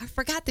 fuck, I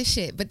forgot this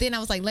shit. But then I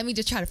was like, let me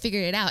just try to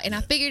figure it out. And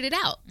I figured it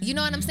out. You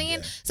know what I'm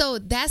saying? So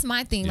that's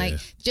my thing. Like,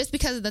 just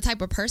because of the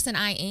type of person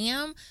I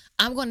am,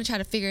 I'm going to try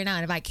to figure it out.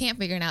 And if I can't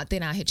figure it out,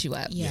 then I'll hit you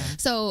up. Yeah.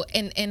 So,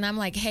 and I'm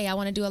like, hey, I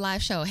want to do a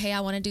live show. Hey,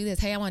 I want to do this.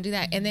 Hey, I want to do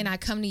that. And then I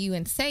come to you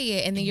and say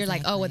it. And then you're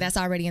like, oh, well, that's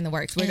already in the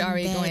works. We're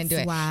already going to do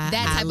it.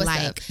 That type of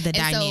stuff. The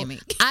dynamic.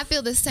 So I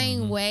feel the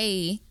same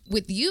way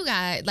with you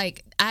guys.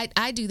 Like,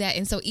 I do that.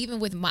 And so even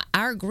with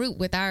our group,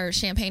 with our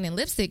champagne and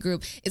lipstick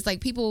group, it's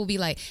like people will be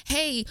like,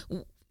 hey,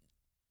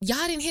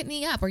 y'all didn't hit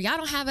me up, or y'all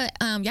don't have an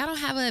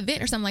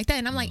event or something like that.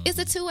 And I'm like, it's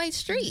a two-way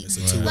street.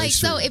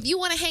 So if you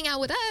want to hang out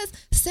with us,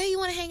 say you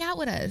want to hang out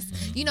with us,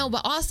 you know,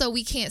 but also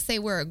we can't say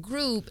we're a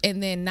group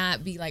and then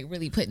not be like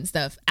really putting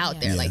stuff out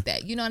there like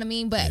that. You know what I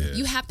mean? But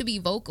you have to be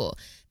vocal.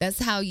 That's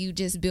how you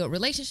just build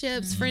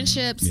relationships,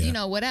 friendships, you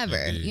know,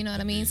 whatever. You know what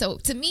I mean? So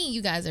to me,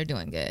 you guys are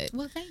doing good.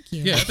 Well, thank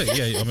you.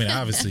 Yeah, I mean,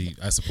 obviously,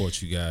 I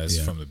support you guys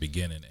from the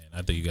beginning, and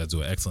I think you guys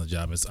do an excellent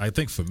job. I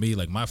think for me,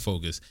 like my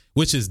focus,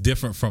 which is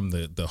different from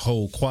the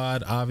whole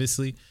quad,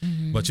 obviously,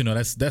 but you know,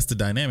 that's the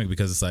dynamic,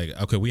 because it's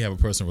like, okay, we have a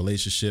personal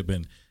relationship,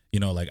 and you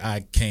know, like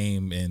I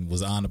came and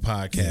was on the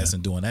podcast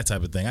and doing that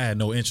type of thing. I had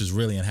no interest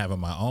really in having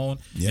my own.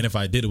 And if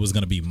I did, it was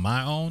going to be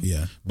my own.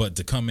 But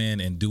to come in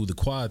and do the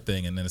quad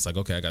thing, and then it's like,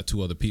 okay, I got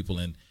two other people,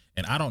 and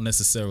I don't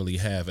necessarily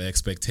have an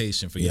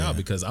expectation for y'all,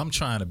 because I'm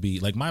trying to be,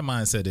 like, my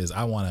mindset is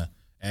I want to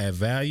add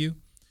value.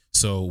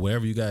 So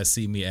wherever you guys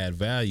see me add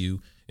value,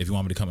 if you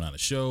want me to come on the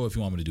show, if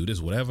you want me to do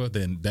this, whatever,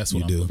 then that's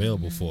what I'm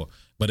available for.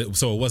 But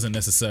so it wasn't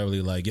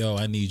necessarily like, yo,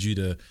 I need you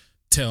to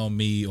tell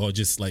me or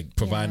just like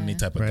provide any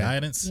type of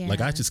guidance. Like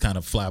I just kind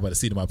of fly by the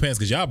seat of my pants,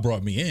 because y'all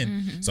brought me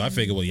in. So I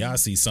figured, well, y'all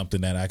see something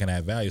that I can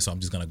add value, so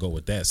I'm just going to go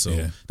with that.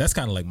 So that's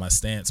kind of like my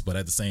stance. But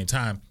at the same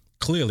time,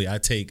 clearly I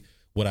take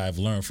what I've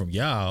learned from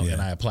y'all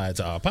and I apply it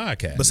to our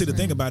podcast. But see, the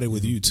thing about it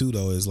with you too,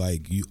 though, is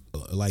like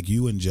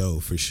you and Joe,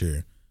 for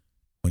sure,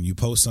 when you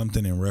post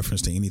something in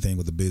reference to anything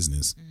with the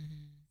business,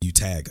 you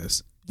tag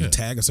us. You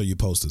tag us or you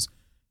post us.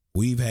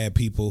 We've had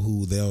people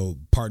who they'll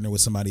partner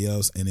with somebody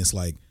else, and it's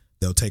like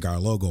they'll take our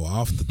logo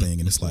off the thing,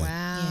 and it's like,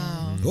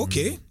 wow,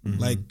 okay,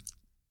 like,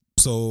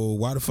 so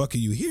why the fuck are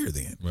you here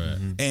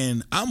then?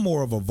 And I'm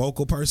more of a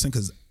vocal person,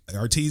 because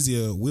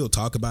Artesia will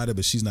talk about it,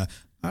 but she's not.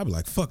 I'd be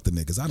like, fuck the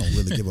niggas. I don't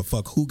really give a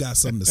fuck who got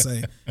something to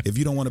say. If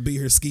you don't want to be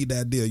here, ski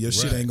that deal. Your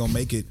shit ain't gonna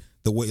make it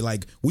the way.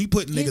 Like, we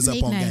put niggas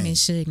up on game.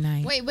 Suge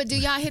Knight. Wait, but do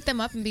y'all hit them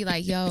up and be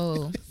like,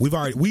 yo?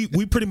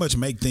 We pretty much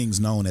make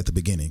things known at the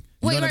beginning.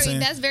 You know what I'm saying?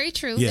 That's very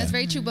true. Yeah. That's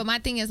very true. But my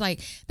thing is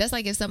like, that's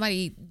like if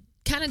somebody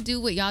kind of do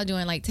what y'all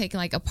doing, like taking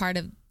like a part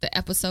of the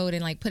episode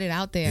and like put it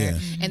out there,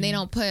 and they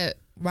don't put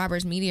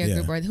Robert's Media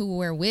Group or who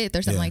we're with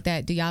or something like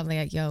that. Do y'all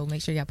like, yo,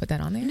 make sure y'all put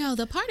that on there? No,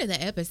 the part of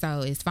the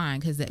episode is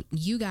fine, because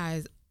you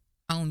guys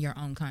own your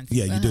own content.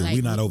 Yeah, you do. Like,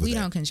 we're not over we that.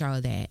 We don't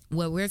control that.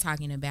 What we're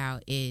talking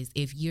about is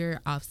if you're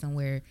off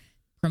somewhere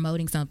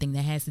promoting something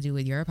that has to do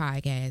with your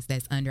podcast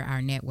that's under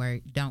our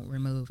network, don't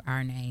remove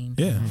our name.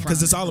 Yeah,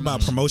 because it's all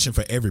about promotion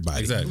for everybody.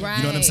 Exactly.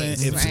 You know what I'm saying?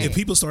 If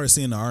people start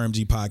seeing the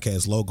RMG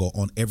podcast logo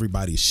on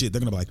everybody's shit, they're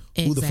going to be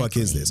like, who the fuck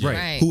is this?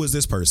 Who is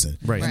this person?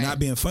 And not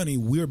being funny,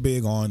 we're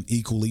big on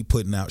equally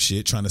putting out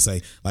shit, trying to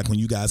say, like when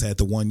you guys had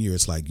the 1 year,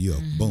 it's like, yo,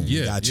 boom,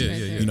 we got you.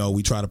 You know,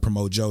 we try to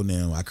promote Joe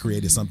now. I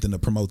created something to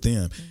promote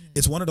them.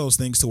 It's one of those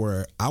things to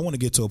where I want to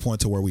get to a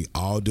point to where we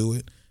all do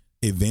it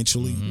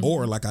eventually,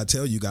 or like I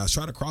tell you guys,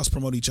 try to cross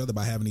promote each other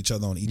by having each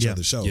other on each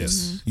other's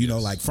shows. You know,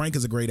 like Frank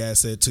is a great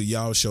asset to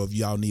y'all show if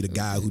y'all need a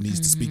guy who needs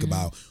to speak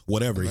about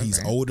whatever.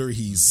 He's older,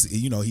 he's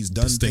he's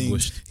done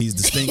things, he's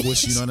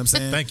distinguished, you know what I'm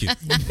saying? Thank you.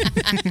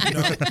 You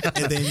know,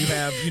 and then you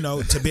have,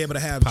 to be able to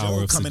have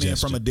Joe coming in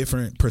from a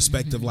different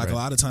perspective. Like a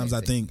lot of times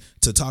I think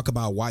to talk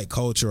about white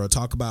culture or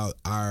talk about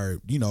our,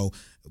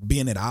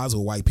 being at odds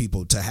with white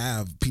people, to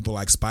have people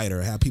like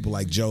Spider, have people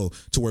like Joe,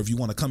 to where if you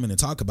want to come in and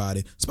talk about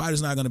it,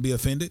 Spider's not going to be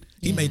offended.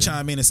 He may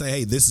chime in and say,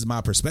 hey, this is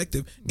my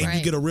perspective. And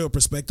you get a real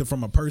perspective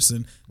from a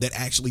person that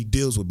actually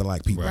deals with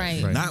black people.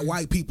 Not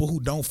white people who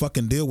don't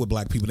fucking deal with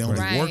black people. They only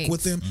work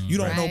with them. You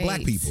don't know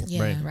black people.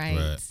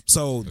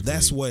 So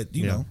that's what,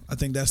 I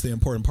think that's the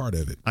important part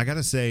of it. I got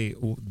to say,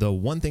 the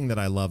one thing that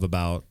I love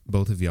about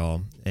both of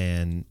y'all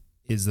and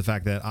is the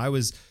fact that I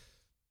was,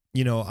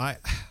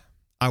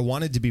 I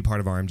wanted to be part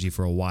of RMG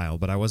for a while,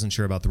 but I wasn't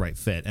sure about the right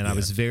fit. And I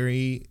was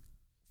very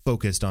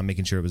focused on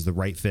making sure it was the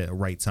right fit,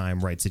 right time,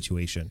 right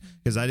situation.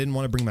 Because I didn't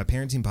want to bring my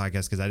parenting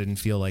podcast because I didn't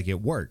feel like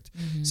it worked.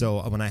 So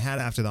when I had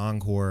After the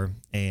Encore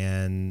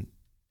and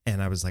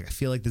I was like, I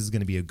feel like this is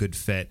going to be a good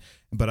fit.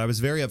 But I was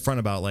very upfront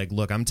about like,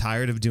 look, I'm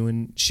tired of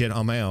doing shit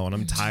on my own.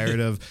 I'm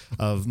tired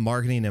of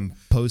marketing and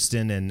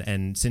posting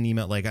and sending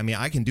email. Like, I mean,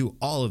 I can do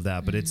all of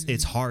that, but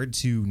it's hard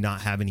to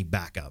not have any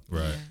backup.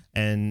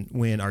 And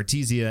when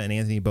Artesia and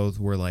Anthony both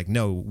were like,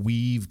 no,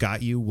 we've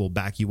got you. We'll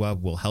back you up.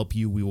 We'll help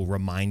you. We will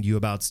remind you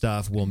about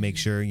stuff. We'll make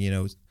sure,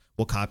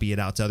 we'll copy it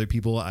out to other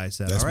people. I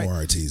said, that's all right,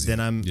 more Artesia. Then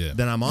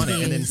I'm on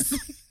it. And then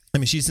I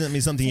mean, she sent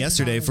me something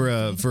yesterday for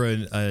a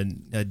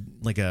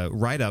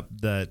write up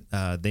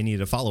that they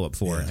needed a follow up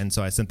for, and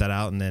so I sent that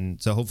out, and then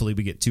so hopefully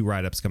we get 2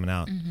 write ups coming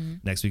out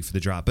next week for the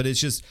drop. But it's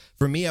just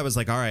for me, I was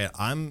like, all right,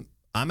 I'm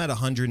at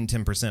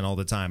 110% all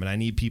the time, and I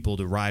need people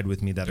to ride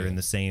with me that are in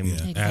the same at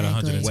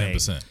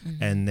 110%.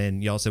 And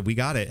then y'all said we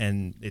got it,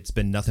 and it's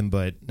been nothing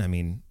but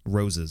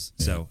roses.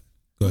 Yeah. So.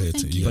 Go ahead,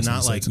 but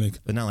not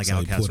like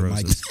Outcast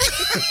roses.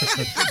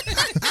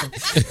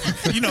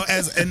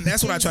 And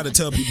that's what I try to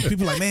tell people.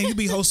 People are like, man, you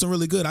be hosting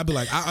really good. I'd be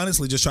like, I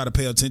honestly just try to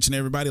pay attention to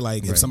everybody.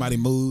 Like if somebody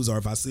moves or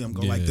if I see them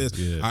go like this,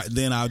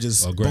 then I'll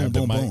just boom,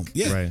 boom, boom.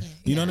 Yeah, right.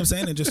 You know what I'm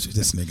saying? And just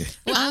this nigga.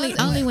 Well,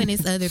 only when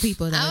it's other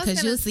people though,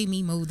 because you'll see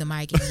me move the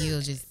mic and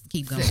you'll just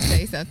keep going.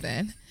 Say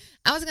something.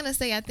 I was gonna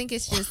say, I think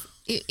it's just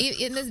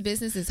in this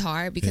business is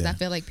hard because I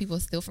feel like people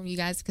steal from you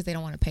guys because they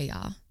don't want to pay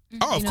y'all.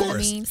 Oh, of course. I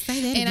mean?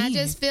 Say that again. I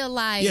just feel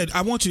like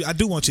I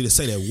do want you to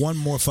say that one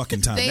more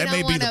fucking time. That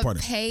may be the part. They don't want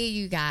to pay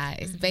you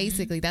guys.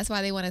 Basically, that's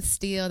why they want to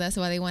steal. That's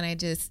why they want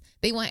to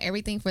they want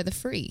everything for the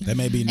free. That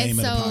may be the name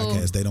of the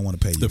podcast. They don't want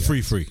to pay you. The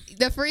free.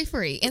 The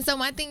free. And so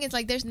my thing is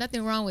like, there's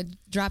nothing wrong with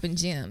dropping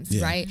gems,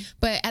 right?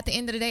 But at the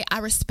end of the day, I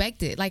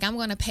respect it. Like I'm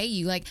going to pay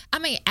you. Like I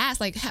may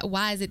ask, like,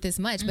 why is it this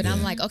much? But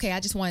I'm like, okay,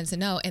 I just wanted to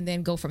know, and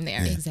then go from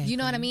there. Exactly. You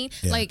know what I mean?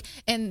 Yeah. Like,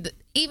 and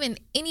even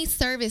any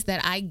service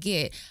that I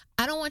get,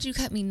 I don't want you to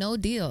cut me no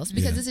deals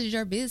because this is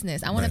your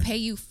business. I want to pay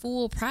you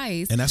full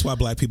price. And that's why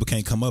Black people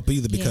can't come up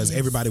either because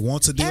everybody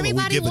wants a deal.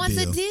 Everybody or we give wants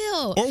a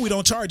deal. Or we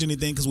don't charge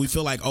anything because we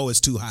feel like, oh,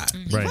 it's too high.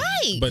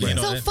 Right. But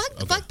so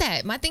fuck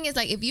that. My thing is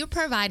like, if you're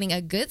providing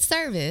a good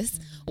service,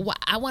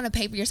 I want to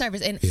pay for your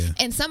service.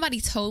 And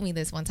somebody told me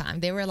this one time.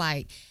 They were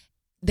like,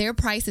 their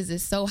prices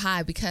is so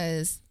high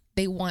because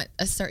they want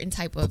a certain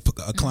type of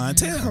a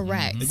clientele.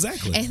 Correct.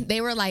 Exactly. And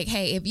they were like,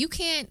 hey, if you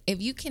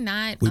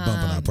cannot. We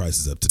bumping our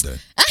prices up today.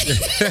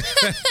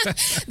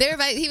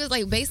 He was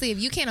like, basically, if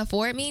you can't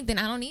afford me, then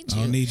I don't need you.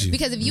 I don't need you.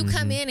 Because if you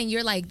come in and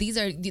you're like, these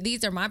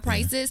are my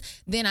prices,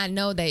 then I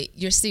know that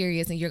you're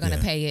serious and you're going to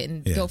pay it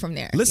and go from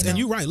there. Listen, and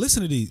you're right.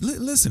 Listen to these.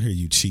 Listen here,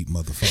 you cheap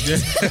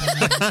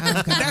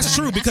motherfucker. That's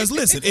true because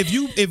listen,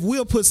 if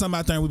we'll put something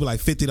out there and we'll be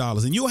like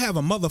 $50 and you'll have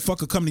a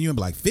motherfucker come to you and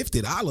be like $50.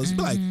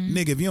 Be like,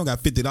 nigga, if you don't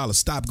got $50,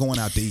 stop going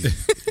out to eat.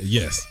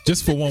 Yes,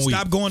 just for 1 week.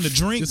 Stop going to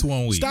drink. Just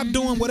 1 week. Stop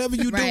doing whatever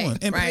you're doing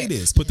and pay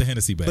this. Put the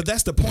Hennessy back. But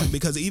that's the point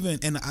because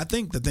and I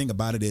think the thing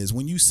about it is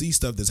when you see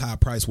stuff that's high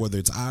priced, whether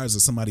it's ours or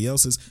somebody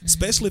else's,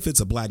 especially if it's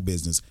a black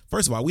business,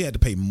 first of all, we had to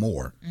pay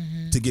more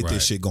to get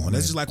this shit going.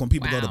 That's just like when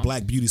people go to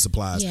Black Beauty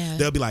Supplies,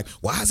 they'll be like,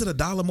 why is it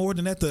 $1 more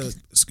than at the,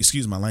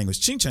 excuse my language,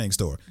 Ching Chang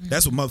store?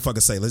 That's what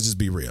motherfuckers say. Let's just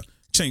be real.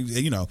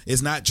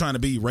 It's not trying to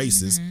be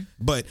racist,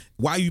 but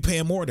why are you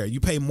paying more there? You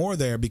pay more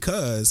there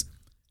because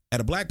at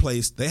a black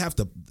place, they have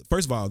to,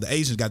 first of all, the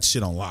Asians got the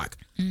shit on lock.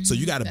 So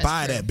you got to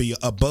buy that be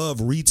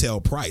above retail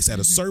price at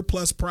a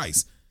surplus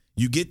price.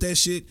 You get that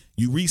shit,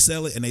 you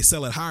resell it, and they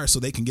sell it higher so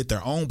they can get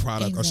their own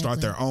product or start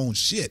their own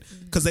shit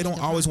because they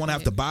don't always want to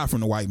have to buy from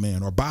the white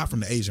man or buy from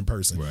the Asian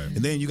person. Right. And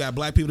then you got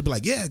black people to be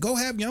like, yeah, go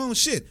have your own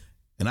shit.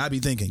 And I be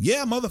thinking,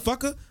 yeah,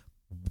 motherfucker,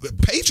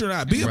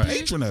 patronize, be a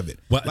patron of it.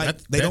 Well,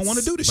 like they don't want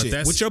to do the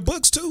shit with your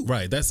books too.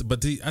 Right. I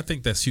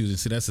think that's huge. And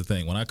see, that's the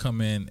thing. When I come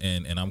in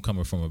and I'm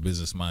coming from a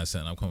business mindset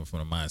and I'm coming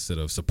from a mindset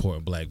of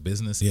supporting black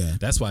business,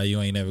 that's why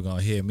you ain't never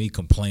gonna hear me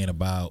complain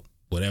about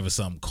whatever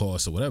something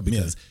costs or whatever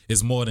because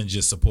it's more than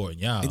just supporting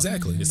y'all.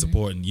 Exactly. It's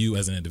supporting you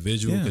as an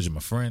individual because you're my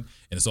friend,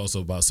 and it's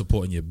also about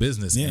supporting your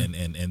business.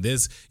 And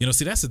there's,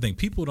 see, that's the thing.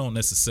 People don't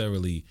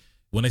necessarily,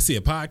 when they see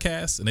a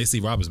podcast and they see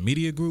Robert's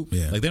Media Group,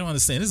 like they don't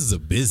understand this is a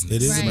business.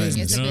 It is a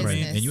business. You know what I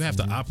mean? And you have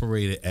to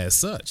operate it as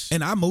such.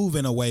 And I move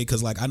in a way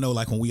because like I know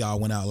like when we all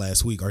went out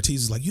last week,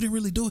 Ortiz was like, you didn't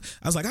really do it.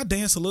 I was like, I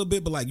danced a little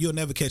bit, but like you'll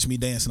never catch me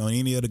dancing on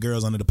any of the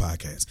girls under the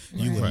podcast.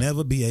 You will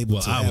never be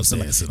able to I have was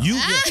somebody. dancing.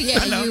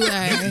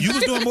 You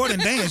was doing more than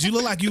dance. You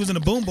look like you was in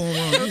a boom boom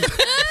room.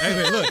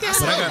 Hey, look,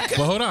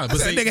 but hold on. But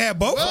that nigga had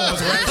both of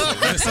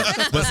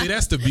us. But see,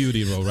 that's the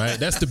beauty, bro, right?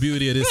 That's the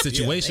beauty of this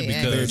situation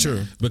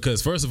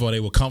because first of all, they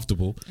were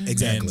comfortable.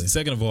 Exactly. And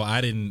second of all,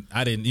 I didn't,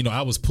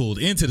 I was pulled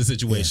into the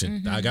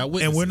situation. I got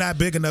witnesses. And we're not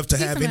big enough to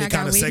have any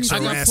kind of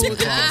sexual harassment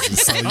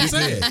clauses. So you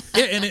good.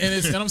 Yeah,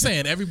 and I'm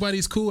saying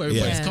everybody's cool,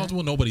 everybody's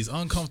comfortable, nobody's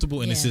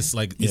uncomfortable, and it's just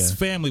like it's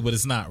family, but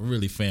it's not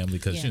really family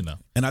because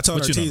And I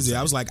told Ortiz,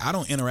 I was like, I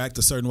don't interact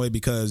a certain way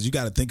because you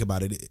got to think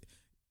about it.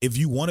 If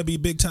you want to be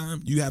big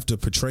time, you have to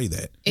portray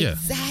that.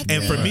 Exactly.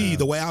 And for me,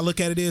 the way I look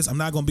at it is, I'm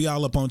not going to be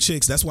all up on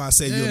chicks. That's why I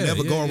say you'll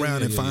never go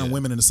around and find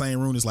women in the same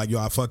room. It's like, yo,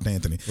 I fucked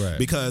Anthony. Right.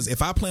 Because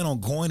if I plan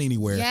on going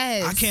anywhere,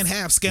 I can't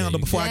have scandal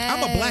before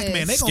I'm a black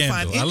man. They going to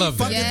find any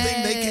fucking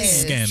thing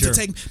they can to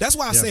take. That's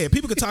why I say it.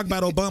 People could talk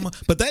about Obama,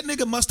 but that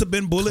nigga must have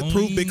been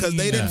bulletproof because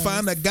they didn't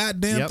find a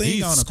goddamn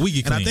thing on him.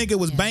 And I think it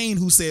was Bain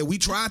who said, we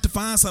tried to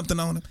find something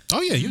on him.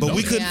 Oh, yeah. But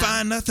we couldn't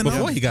find nothing on him.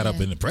 Before he got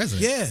up in the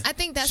president. Yeah. I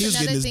think that's she was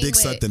getting his dick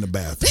sucked in the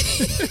bathroom.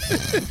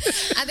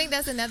 I think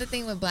that's another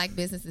thing with black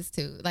businesses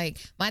too. Like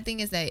my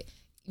thing is that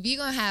if you're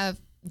gonna have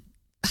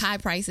high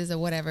prices or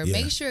whatever,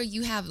 make sure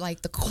you have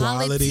like the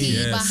quality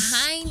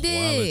behind mind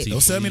it.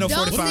 Don't sell me no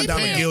 $45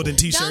 Gildan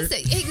t-shirt.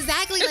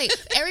 Exactly. Like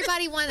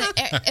everybody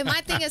and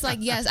my thing is like,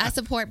 yes, I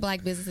support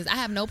black businesses. I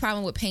have no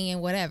problem with paying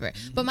whatever.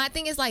 But my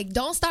thing is like,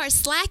 don't start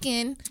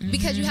slacking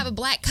because you have a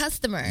black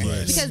customer.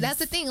 Yes. Because that's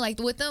the thing. Like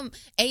with them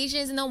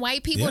Asians and them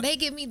white people, they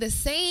give me the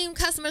same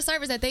customer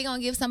service that they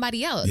gonna give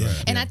somebody else. Yeah.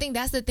 And I think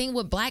that's the thing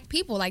with black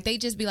people. Like they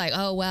just be like,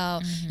 oh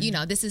well, you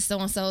know, this is so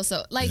and so.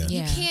 So like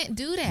you can't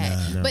do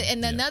that. But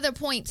another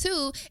point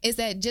too is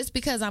that just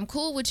because I'm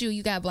cool with you,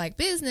 you got black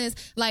business,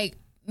 like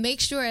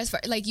make sure as far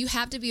like you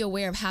have to be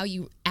aware of how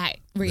you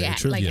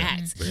react.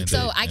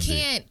 So I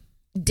can't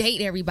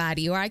date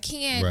everybody or I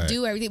can't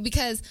do everything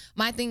because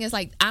my thing is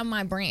like I'm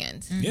my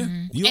brand.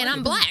 And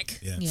I'm black.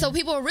 So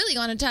people are really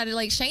gonna try to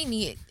like shame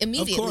me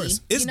immediately. Of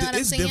course. It's, you know what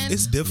I'm saying?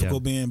 It's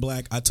difficult being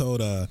black. I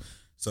told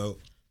so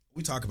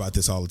we talk about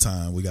this all the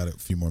time. We got a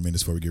few more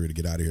minutes before we get ready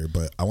to get out of here,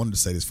 but I wanted to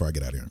say this before I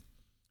get out of here.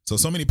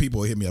 So many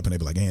people hit me up and they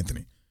be like,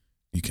 Anthony,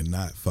 you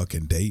cannot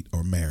fucking date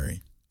or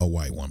marry a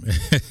white woman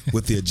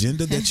with the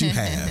agenda that you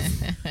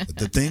have,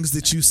 the things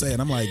that you say.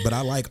 And I'm like, but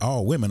I like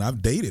all women.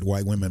 I've dated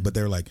white women, but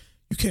they're like,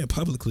 you can't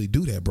publicly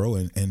do that, bro.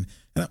 And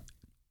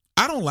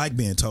I don't like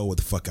being told what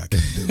the fuck I can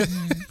do.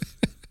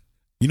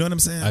 You know what I'm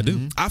saying? I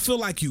do. I feel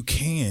like you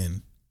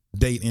can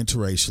date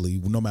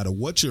interracially, no matter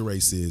what your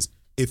race is,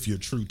 if you're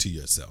true to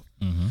yourself.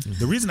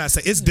 The reason I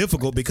say it's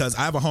difficult because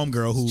I have a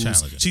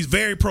homegirl she's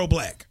very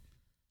pro-black.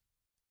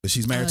 But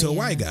she's married to a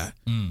white guy.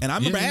 And I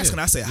remember asking,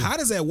 I said, how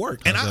does that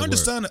work? And I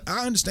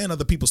understand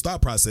other people's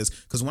thought process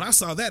because when I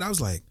saw that, I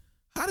was like,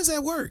 how does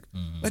that work?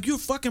 Like, you're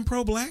fucking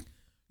pro-black.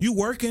 You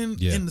working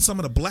in some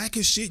of the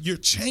blackest shit. You're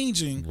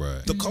changing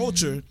the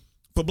culture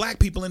for black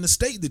people in the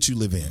state that you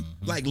live in.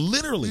 Like,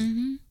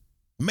 literally.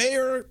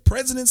 Mayor,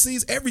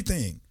 presidencies,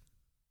 everything.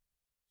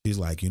 She's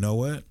like, you know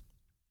what?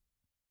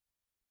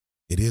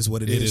 It is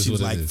what it is. She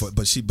was like,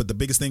 but the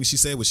biggest thing she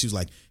said was, she was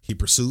like, he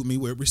pursued me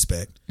with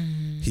respect.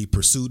 He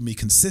pursued me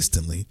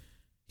consistently.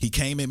 He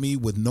came at me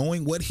with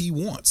knowing what he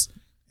wants.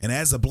 And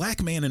as a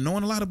black man and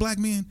knowing a lot of black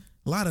men,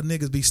 a lot of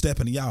niggas be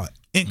stepping y'all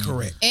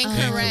incorrect. But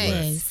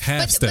wait.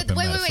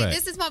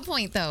 This is my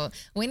point though.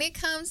 When it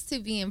comes to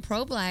being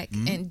pro-black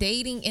and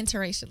dating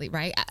interracially,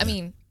 right? I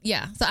mean,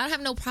 so I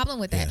have no problem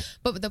with that.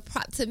 But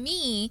to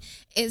me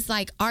is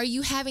like, are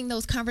you having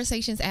those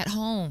conversations at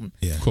home?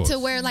 To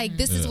where like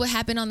this is what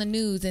happened on the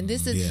news and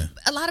this is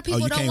a lot of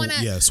people don't want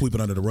to sweep it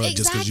under the rug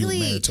just because you're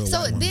married to a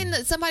white woman.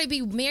 Then somebody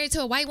be married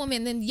to a white woman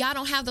and then y'all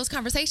don't have those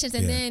conversations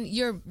and then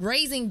you're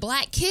raising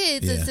black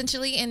kids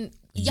essentially and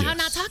y'all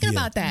not talking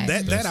about that.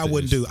 That I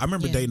wouldn't do. I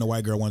remember dating a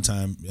white girl one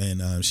time,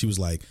 and she was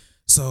like,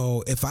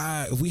 "So if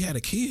we had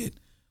a kid,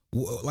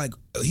 like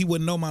he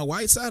wouldn't know my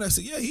white side." I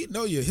said, "Yeah, he'd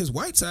know his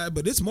white side,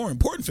 but it's more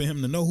important for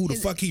him to know who the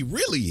fuck he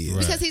really is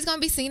because he's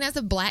gonna be seen as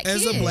a black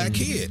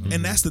kid.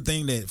 And that's the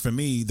thing that for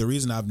me, the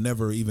reason I've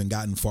never even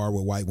gotten far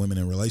with white women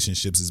in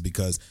relationships is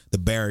because the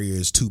barrier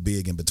is too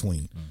big in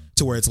between,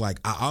 to where it's like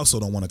I also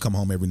don't want to come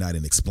home every night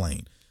and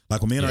explain. Like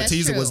when me and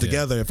Artesia was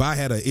together, if I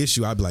had an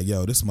issue, I'd be like,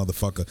 yo, this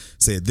motherfucker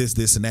said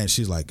this, and that. And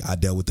she's like, I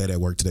dealt with that at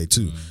work today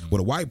too. With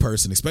a white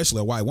person,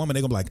 especially a white woman,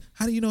 they're going to be like,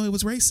 how do you know it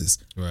was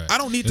racist? I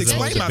don't need to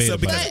explain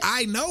myself because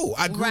I know.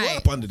 I grew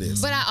up under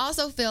this. But I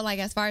also feel like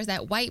as far as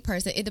that white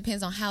person, it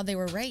depends on how they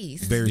were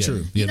raised. Very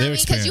true. You know what I mean?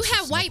 Because you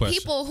have white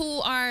people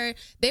who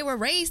they were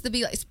raised to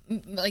be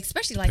like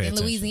especially like in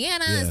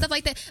Louisiana and stuff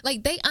like that.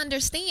 Like they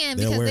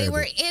understand because they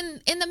were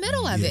in the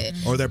middle of it.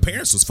 Or their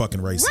parents was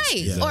fucking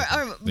racist. Right.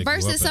 Or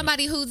versus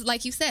somebody who's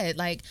like you said,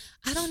 like,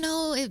 I don't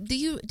know, do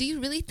you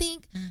really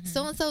think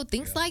so and so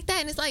thinks like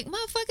that? And it's like,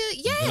 motherfucker,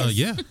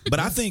 yes.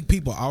 But I think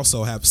people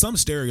also have some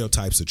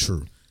stereotypes are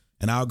true,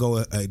 and I'll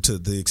go to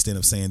the extent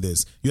of saying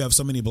this: you have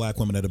so many black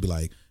women that'll be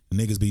like,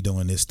 niggas be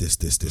doing this,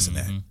 and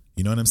that.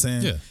 You know what I'm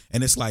saying? Yeah.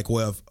 And it's like,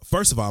 well,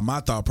 first of all,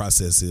 my thought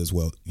process is,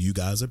 well, you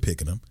guys are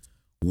picking them.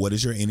 What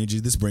is your energy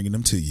that's bringing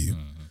them to you?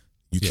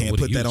 You can't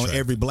put that on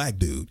every black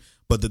dude.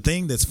 But the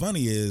thing that's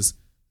funny is,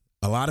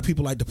 a lot of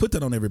people like to put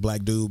that on every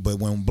black dude, but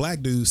when black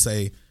dudes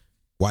say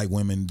white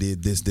women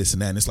did this,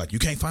 and that, and it's like, you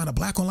can't find a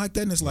black one like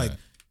that, and it's like,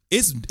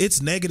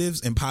 it's negatives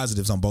and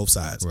positives on both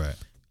sides. Right.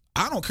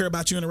 I don't care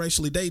about you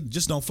interracially date,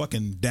 just don't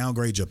fucking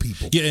downgrade your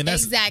people. Yeah, and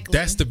that's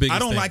the biggest I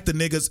don't thing. like the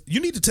niggas. You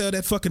need to tell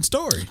that fucking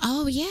story.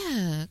 Oh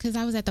yeah, because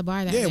I was at the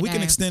bar that we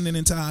can extend it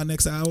into our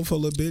next hour for a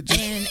little bit.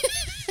 And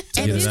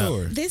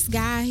this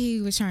guy,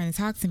 he was trying to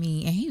talk to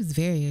me, and he was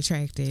very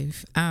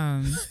attractive.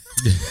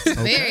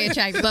 Very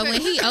attractive. But when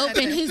he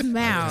opened his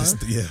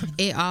mouth,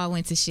 it all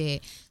went to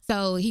shit.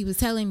 So he was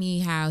telling me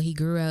how he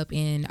grew up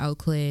in Oak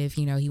Cliff.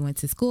 You know, he went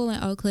to school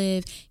in Oak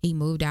Cliff. He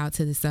moved out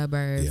to the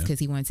suburbs because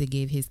he wanted to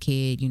give his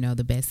kid, you know,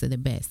 the best of the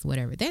best,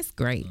 whatever. That's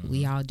great.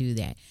 We all do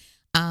that.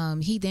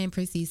 He then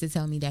proceeds to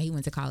tell me that he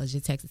went to college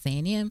at Texas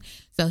A&M,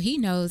 so he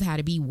knows how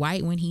to be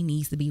white when he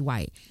needs to be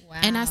white. Wow.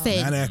 And I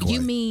said,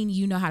 you mean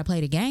you know how to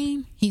play the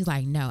game? He's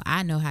like, no,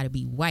 I know how to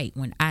be white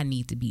when I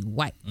need to be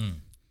white.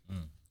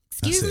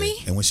 Excuse me?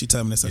 And when she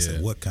told me this, I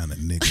said, what kind of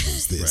nigga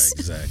is this? Right,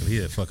 exactly. He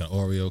had fucking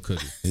Oreo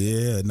cookie.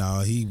 Yeah,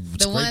 no, he was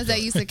the ones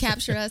that used to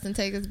capture us and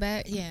take us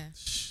back? Yeah.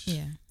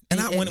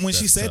 And when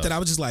she said that, I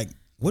was just like,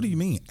 what do you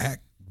mean,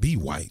 act be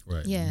white.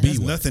 Right. Yeah. There's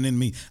nothing in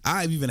me.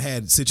 I've even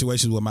had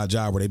situations with my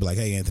job where they be like,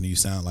 hey, Anthony, you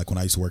sound like when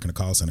I used to work in the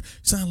call center, you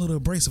sound a little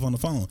abrasive on the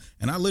phone.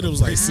 And I literally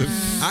was like,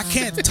 I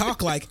can't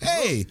talk like,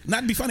 hey,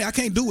 not to be funny, I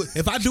can't do it.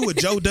 If I do what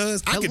Joe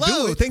does, I can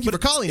do it. Thank you for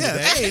calling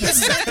today. Hey,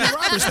 this is Anthony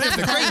Roberts. Thanks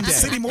for calling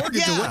City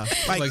Mortgage. Yeah.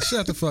 Like,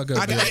 shut the fuck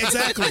up.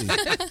 Exactly.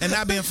 And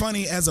not being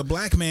funny, as a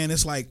black man,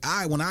 it's like,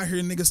 when I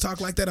hear niggas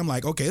talk like that, I'm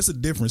like, okay, it's a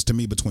difference to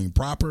me between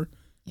proper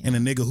and a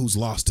nigga who's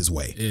lost his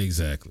way.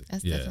 Exactly.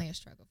 That's definitely a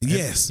struggle.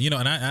 Yes. You know,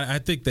 and I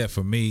think that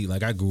for me,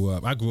 like I grew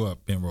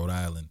up in Rhode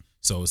Island,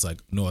 so it's like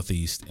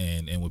Northeast,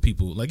 and with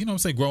people, like, you know what I'm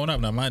saying, growing up,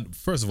 now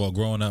first of all,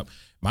 growing up,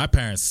 my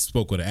parents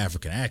spoke with an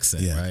African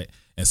accent, right?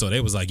 And so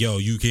they was like, yo,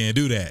 you can't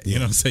do that. You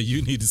know what I'm saying?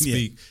 You need to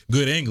speak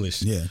good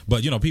English. Yeah.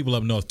 But, you know, people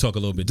up north talk a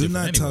little bit different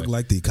anyway. Do not talk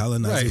like the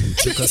colonizer who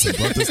took us and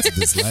brought us to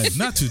this life.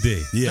 Not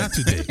today. Yeah. Not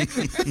today.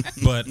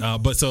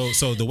 But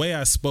so the way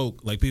I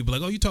spoke, like, people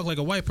like, oh, you talk like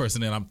a white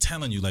person. And I'm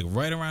telling you, like,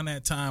 right around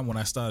that time when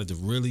I started to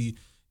really,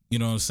 you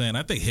know what I'm saying?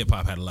 I think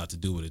hip-hop had a lot to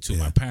do with it, too.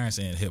 My parents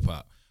and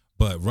hip-hop.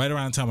 But right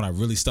around the time when I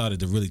really started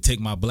to really take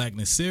my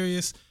blackness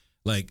serious,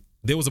 like,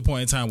 there was a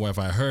point in time where if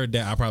I heard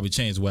that, I probably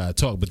changed the way I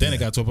talk. But then it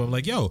got to a point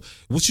like, yo,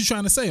 what you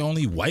trying to say?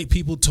 Only white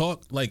people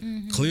talk like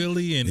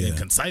clearly and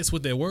concise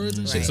with their words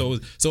and shit.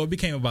 So it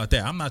became about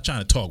that. I'm not trying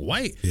to talk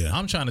white.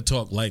 I'm trying to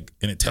talk like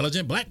an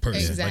intelligent black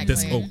person. Exactly. Like,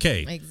 that's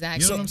okay.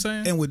 Exactly. You know what I'm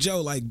saying? And with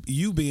Joe, like,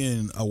 you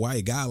being a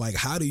white guy, like,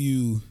 how do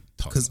you...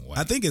 Because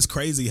I think it's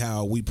crazy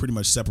how we pretty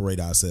much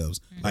separate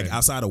ourselves. Like,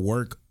 outside of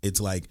work,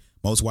 it's like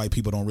most white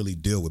people don't really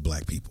deal with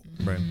black people.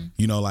 Right.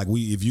 You know, like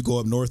if you go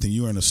up north and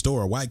you're in a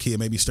store, a white kid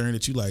may be staring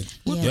at you like,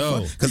 what the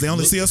fuck? Because they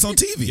only see us on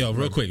TV. Yo,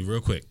 real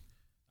quick.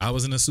 I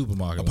was in the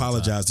supermarket.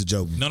 Apologize to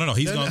Joe. No,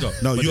 he's gonna go.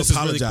 No, you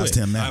apologize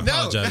to him now. I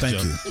apologize.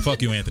 Thank you.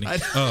 Fuck you, Anthony.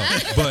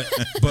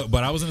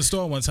 But I was in the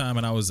store one time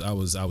and I was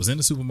in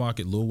the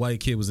supermarket. Little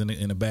white kid was in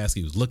the basket.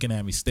 He was looking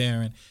at me,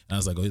 staring, and I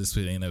was like, oh, this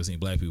kid ain't never seen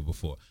black people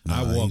before.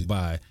 I walked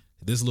by.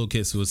 This little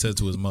kid said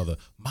to his mother,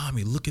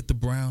 "Mommy, look at the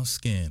brown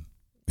skin."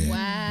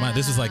 Wow.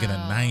 This was like in the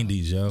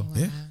 90s, yo.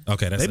 Yeah.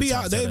 Okay, that's they be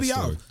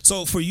out.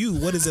 So for you,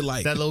 what is it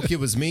like? That little kid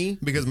was me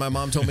because my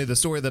mom told me the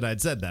story that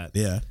I'd said that.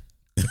 Yeah.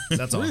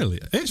 That's all. Really?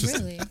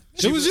 Interesting. Really?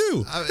 It was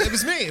you. It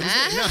was me.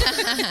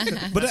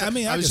 No. But I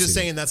mean, I was just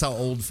saying that's how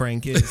old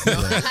Frank is. That's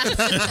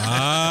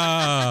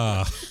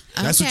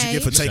what you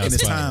get for taking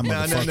his time.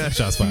 No.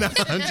 Shots fired. No,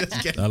 I'm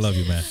just kidding. I love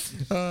you, man.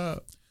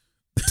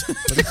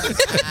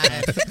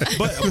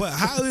 but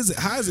how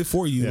is it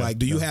for you? Like,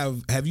 do you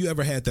have you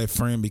ever had that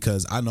friend?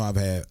 Because I know I've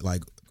had,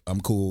 like, I'm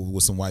cool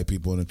with some white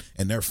people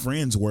and their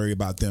friends worry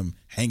about them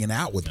hanging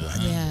out with black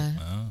people. Yeah.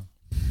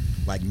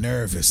 Like,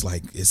 nervous,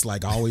 like it's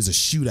like always a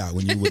shootout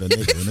when you with a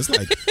nigga, and it's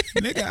like,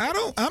 nigga,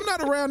 I'm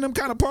not around them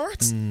kind of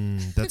parts.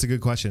 That's a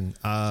good question.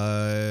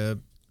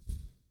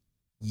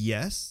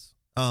 Yes.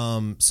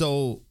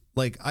 So,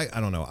 like, I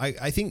don't know.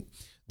 I think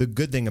the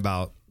good thing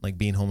about, like,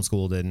 being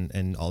homeschooled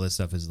and all this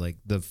stuff is, like,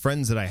 the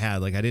friends that I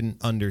had, like, I didn't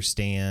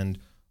understand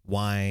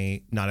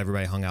why not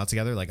everybody hung out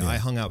together. Like, I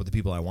hung out with the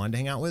people I wanted to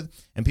hang out with,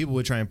 and people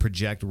would try and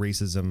project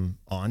racism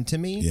onto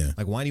me. Yeah.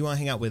 Like, why do you want to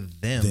hang out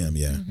with them?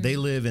 They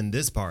live in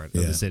this part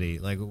of the city.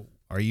 Like,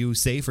 are you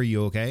safe? Are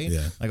you okay?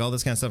 Yeah. Like, all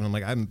this kind of stuff. And I'm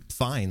like, I'm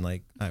fine.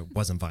 Like, I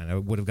wasn't fine. I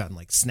would have gotten,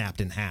 like, snapped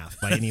in half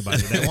by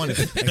anybody that wanted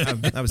to.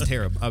 Like, I was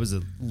terrible. I was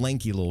a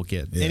lanky little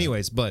kid. Yeah.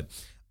 Anyways, but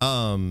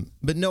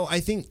no,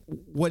 I think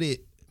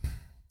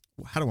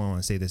how do I want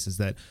to say this is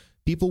that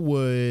people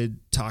would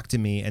talk to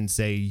me and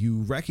say,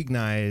 you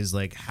recognize,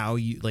 like, how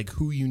you, like,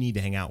 who you need to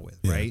hang out with,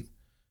 right?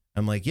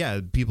 I'm like, yeah,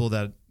 people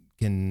that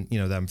can, you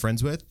know, that I'm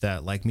friends with,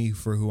 that like me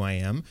for who I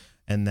am,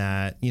 and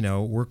that, you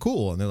know, we're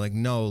cool. And they're like,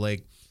 no,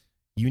 like,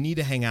 you need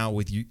to hang out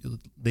with you.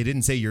 They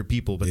didn't say your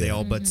people, but they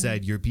all but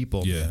said your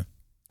people. Yeah.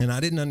 And I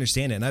didn't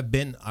understand it.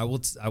 And I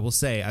will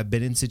say, I've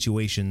been in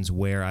situations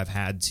where I've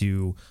had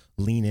to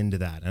lean into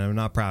that, and I'm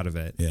not proud of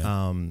it.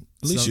 Yeah.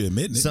 At least you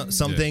admit it.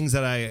 Some things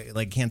that I,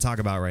 like, can't talk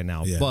about right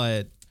now,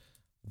 but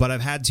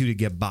I've had to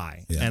get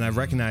by, and I've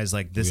recognized,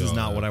 like, this is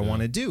not what I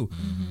want to do.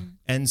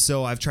 And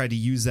so I've tried to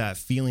use that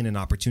feeling and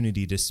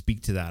opportunity to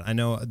speak to that. I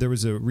know there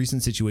was a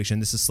recent situation,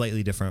 this is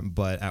slightly different,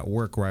 but at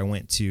work where I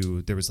went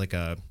to, there was like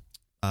a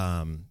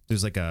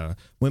there's like a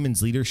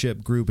women's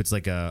leadership group. It's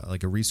like a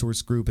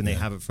resource group, and they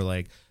have it for,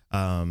 like,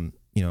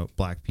 you know,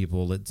 black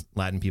people,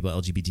 Latin people,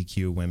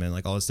 LGBTQ women,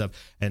 like all this stuff.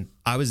 And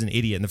I was an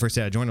idiot. And the first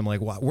day I joined, I'm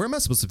like, where am I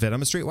supposed to fit?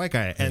 I'm a straight white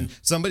guy. And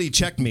somebody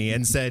checked me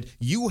and said,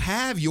 you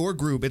have your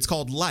group. It's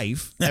called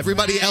Life.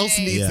 Everybody else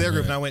needs their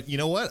group. And I went, you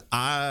know what?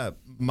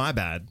 My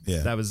bad.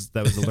 Yeah. That was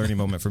a learning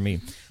moment for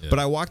me. But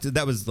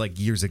that was like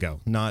years ago,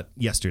 not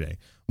yesterday.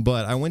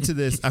 But I went to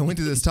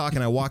this talk,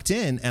 and I walked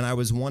in, and I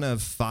was one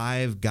of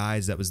 5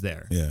 guys that was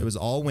there. Yeah. It was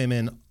all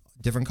women,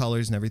 different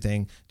colors and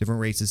everything, different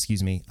races,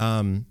 excuse me.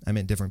 I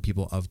meant different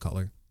people of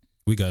color.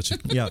 We got you.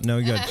 Yeah, no,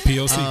 you're good.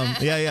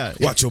 POC. Yeah.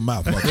 Watch your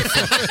mouth,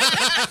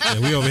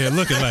 motherfucker. We over here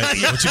looking like,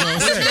 what you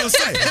gonna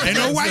say? Ain't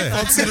no white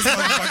folks in this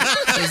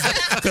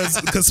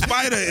motherfucker. Because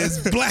Spider is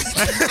black.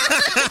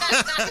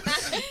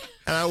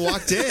 And I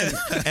walked in,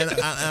 and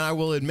I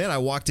will admit, I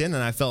walked in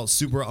and I felt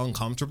super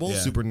uncomfortable,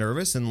 super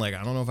nervous, and like,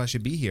 I don't know if I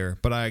should be here.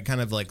 But I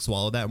kind of like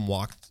swallowed that and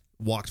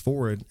walked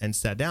forward and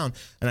sat down.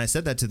 And I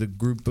said that to the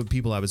group of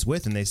people I was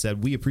with, and they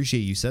said, we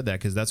appreciate you said that,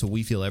 because that's what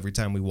we feel every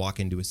time we walk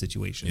into a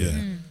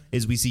situation.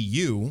 Is we see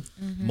you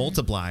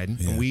multiplied,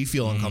 and we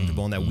feel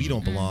uncomfortable and that we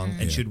don't belong,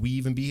 and should we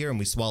even be here? And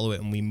we swallow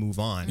it and we move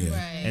on.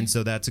 And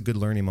so that's a good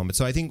learning moment.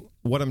 So I think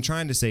what I'm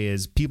trying to say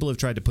is people have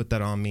tried to put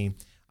that on me.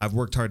 I've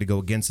worked hard to go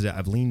against it.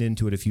 I've leaned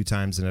into it a few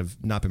times and I've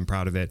not been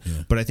proud of it.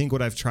 But I think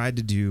what I've tried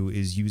to do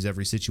is use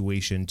every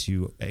situation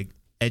to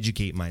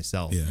educate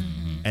myself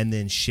and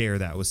then share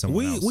that with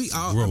someone else. We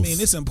all, I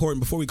mean, it's important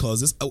before we close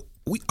this.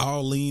 We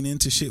all lean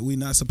into shit we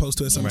not supposed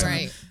to at some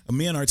time.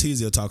 Me and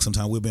Artesia talk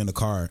sometimes. We'll be in the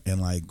car and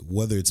like,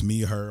 whether it's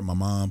me, her, my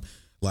mom,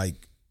 like,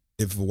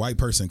 if a white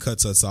person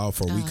cuts us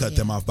off or we cut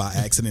them off by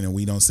accident and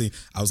we don't see,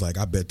 I was like,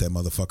 I bet that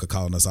motherfucker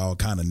calling us all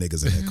kind of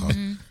niggas in that car.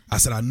 I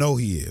said, I know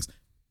he is.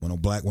 When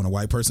a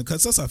white person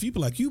cuts us off, you be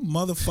like, you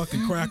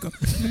motherfucking cracker.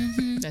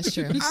 That's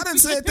true. I done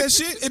said that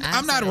shit.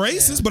 I'm not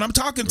racist, but I'm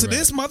talking to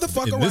this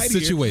motherfucker in this right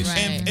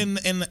situation.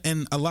 Here.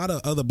 And a lot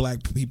of other black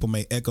people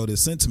may echo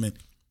this sentiment.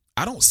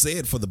 I don't say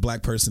it for the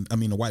white person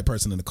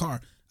in the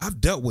car. I've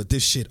dealt with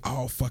this shit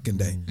all fucking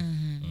day.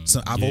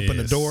 So I've opened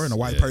the door and a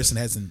white person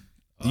hasn't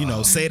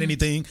said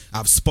anything.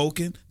 I've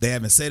spoken. They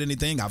haven't said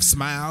anything. I've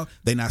smiled.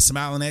 They not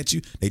smiling at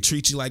you. They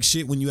treat you like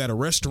shit when you at a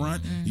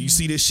restaurant. You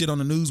see this shit on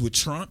the news with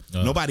Trump.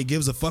 Nobody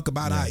gives a fuck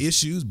about our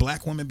issues.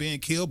 Black women being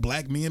killed.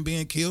 Black men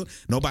being killed.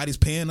 Nobody's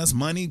paying us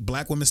money.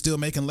 Black women still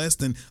making less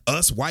than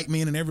us, white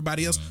men and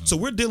everybody else. So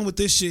we're dealing with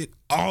this shit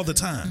all the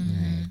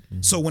time.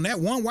 So when that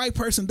one white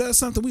person does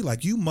something, we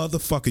like, you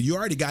motherfucker, you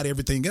already got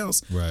everything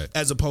else.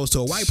 As opposed to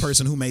a white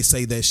person who may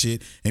say that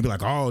shit and be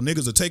like, oh,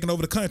 niggas are taking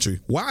over the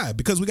country. Why?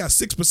 Because we got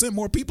 6%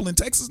 more people in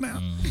Texas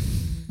now.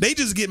 They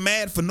just get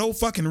mad for no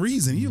fucking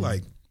reason. You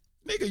like,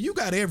 nigga, you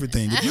got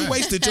everything. If you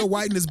wasted your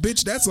whiteness,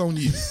 bitch, that's on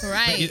you.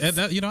 Right.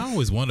 I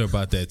always wonder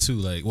about that too.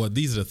 Like, well,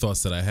 these are the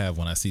thoughts that I have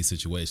when I see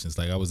situations.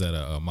 Like, I was at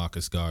a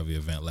Marcus Garvey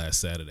event last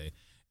Saturday,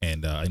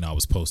 and I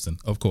was posting,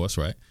 of course,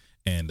 right?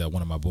 And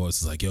one of my boys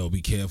was like, yo,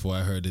 be careful.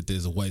 I heard that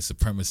there's a white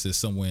supremacist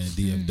somewhere in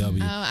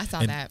DFW. Oh, I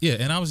saw that. Yeah,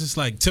 and I was just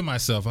like, to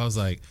myself, I was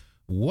like,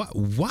 what?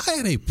 Why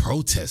are they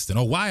protesting?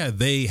 Or why are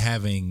they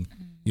having,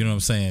 you know what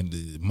I'm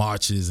saying,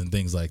 marches and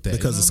things like that?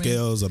 Because the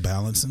scales are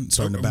balancing,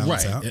 starting to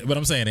balance out. But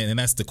I'm saying, and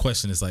that's the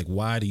question, is like,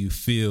 why do you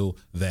feel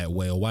that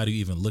way? Or why do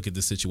you even look at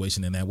the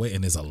situation in that way?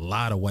 And there's a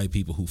lot of white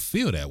people who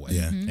feel that way.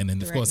 And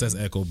then, of course, that's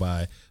echoed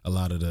by a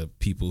lot of the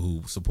people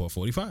who support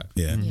 45.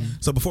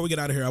 So before we get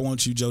out of here, I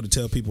want you, Joe, to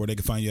tell people where they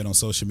can find you at on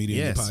social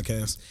media and your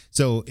podcast.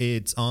 So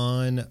it's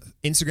on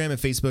Instagram and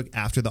Facebook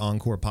after the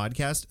Encore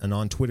podcast. And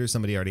on Twitter,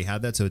 somebody already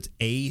had that. So it's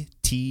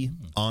AT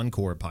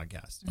Encore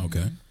podcast.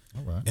 Okay.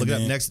 All right. Look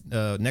it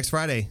up next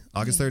Friday,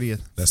 August 30th.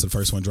 That's the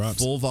first one drops.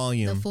 Full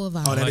volume. The full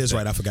volume. Oh, that is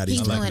right. I forgot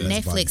he's doing like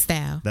Netflix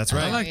style. That's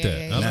right. I like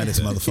that. Now this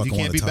motherfucker If you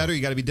can't be talk. better,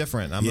 you got to be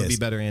different. I'm going to be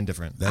better and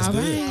different. That's all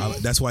good. right.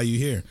 That's why you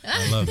here.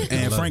 I love it.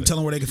 And Frank, tell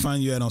them where they can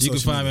find you at on social media.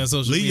 You can find me on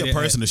social media. Leave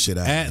your personal shit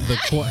out. At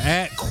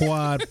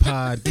Quad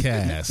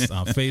Podcast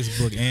on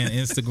Facebook and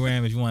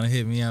Instagram. If you want to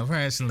hit me up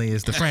personally,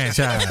 it's the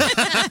franchise.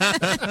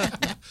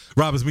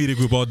 Roberts Media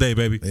Group all day,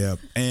 baby. Yeah.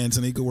 And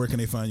Tanika, where can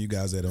they find you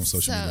guys at on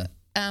social media?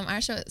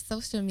 Our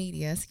social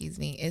media,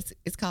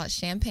 it's called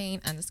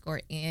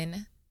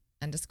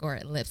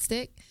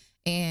champagne_N_lipstick,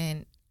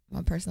 and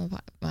my personal.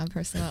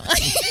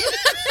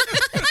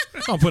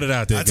 I'll put it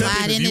out there. I tell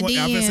people,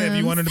 if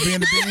you wanted to be in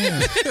the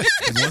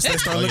DM, once they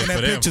start looking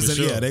at pictures,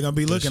 they're gonna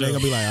be looking. They're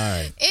gonna be like, all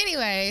right.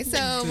 Anyway,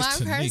 so my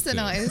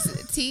personal is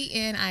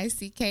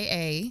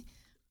TNICKA.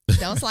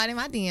 Don't slide in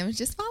my DMs.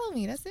 Just follow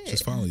me. That's it.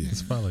 Just follow you.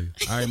 All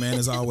right, man.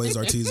 As always,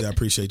 Artesia, I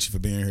appreciate you for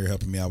being here,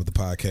 helping me out with the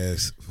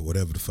podcast, for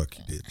whatever the fuck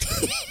you did.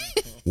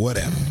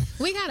 Whatever.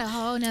 We got a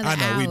whole nother I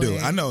know hour. We do.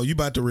 I know you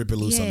about to rip it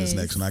loose on this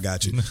next one. I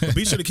got you. But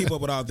be sure to keep up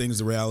with all things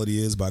The Reality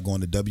Is by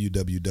going to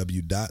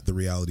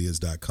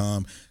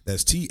www.therealityis.com.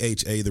 That's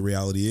THA The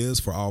Reality Is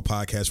for all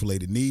podcast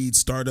related needs,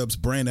 startups,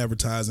 brand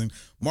advertising,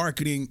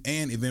 marketing,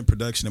 and event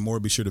production and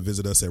more. Be sure to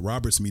visit us at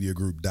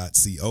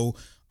robertsmediagroup.co.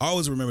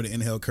 Always remember to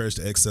inhale courage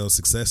to excel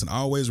success. And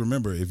always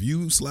remember, if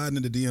you sliding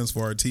into DMs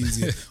for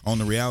Artesia on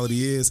The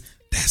Reality Is,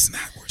 that's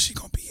not where she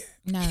gonna be at.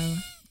 No.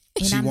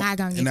 And I'm not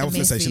gonna get the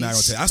message. She's not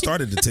gonna tell. I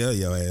started to tell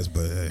your ass,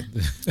 but I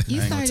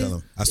ain't gonna tell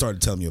him. I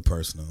started telling you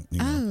personal.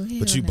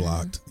 But you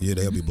blocked. Yeah,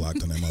 they'll be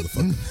blocked on that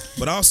motherfucker.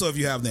 But also, if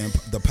you have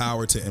the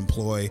power to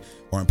employ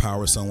or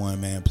empower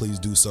someone, man, please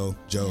do so.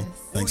 Joe,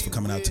 thanks for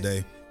coming out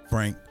today.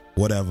 Frank,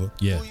 whatever.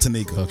 Yeah.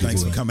 Tanika,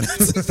 thanks for coming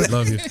out.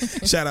 Love you.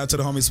 Shout out to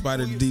the homie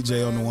Spider, the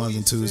DJ on the ones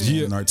and twos,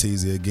 and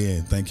Artesia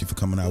again. Thank you for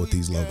coming out with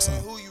these love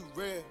songs.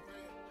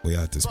 We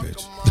out this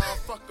bitch.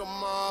 Fuck them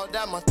all,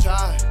 that my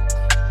tribe.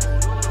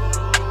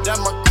 That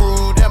my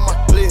crew, that my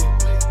clique.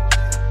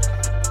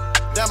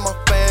 That my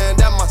fan,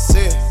 that my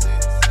city.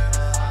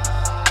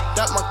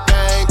 That my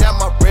gang, that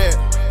my red.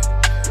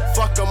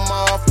 Fuck them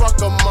all,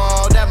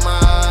 that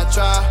my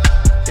tribe.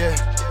 Yeah,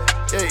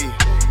 yeah,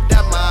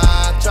 that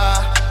my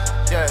tribe.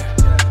 Yeah,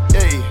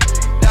 yeah,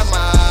 that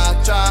my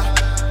tribe.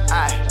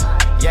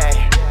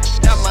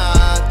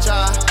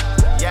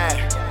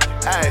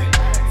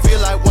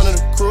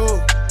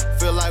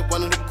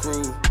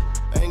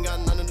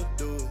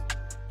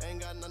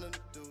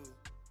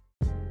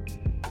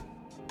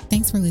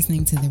 Thanks for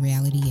listening to The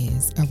Reality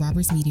Is, a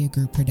Roberts Media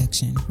Group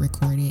production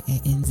recorded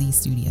at NZ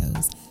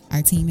Studios.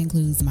 Our team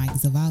includes Mike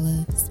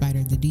Zavala,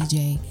 Spider the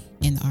DJ,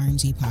 and the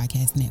RMG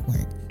Podcast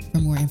Network. For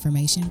more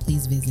information,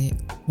 please visit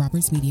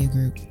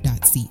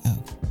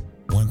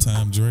robertsmediagroup.co. One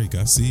time Drake,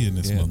 I see in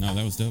this one. No,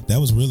 that was dope. That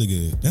was really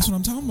good. That's what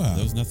I'm talking about.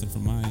 There was nothing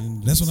from my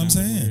end. That's what I'm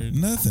saying. Weird.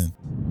 Nothing.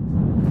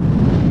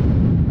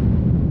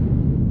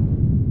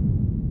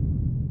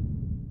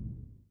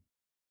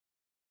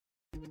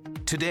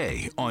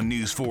 Today on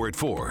News 4 at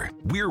 4,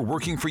 we're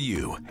working for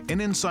you. An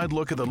inside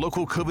look at the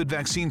local COVID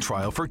vaccine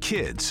trial for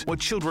kids, what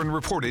children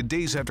reported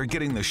days after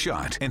getting the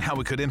shot, and how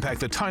it could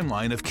impact the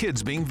timeline of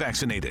kids being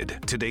vaccinated.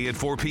 Today at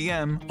 4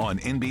 p.m. on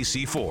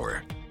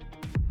NBC4.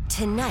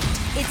 Tonight,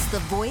 it's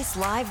The Voice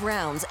Live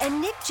rounds, and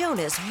Nick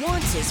Jonas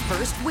wants his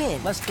first win.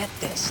 Let's get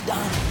this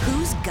done.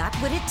 Who's got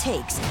what it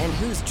takes and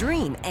whose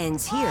dream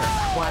ends here?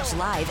 Watch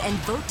live and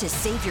vote to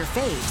save your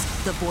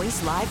faves. The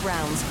Voice Live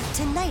rounds,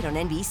 tonight on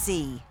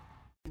NBC.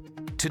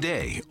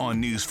 Today on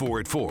News 4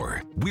 at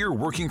 4, we're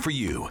working for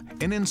you.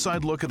 An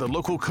inside look at the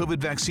local COVID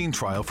vaccine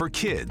trial for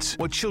kids,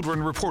 what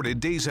children reported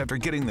days after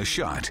getting the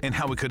shot, and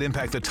how it could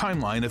impact the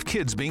timeline of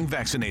kids being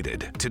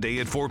vaccinated. Today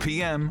at 4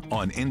 p.m.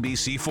 on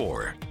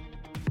NBC4.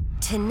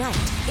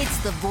 Tonight, it's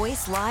The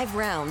Voice Live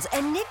rounds,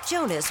 and Nick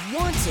Jonas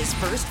wants his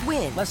first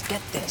win. Let's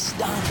get this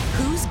done.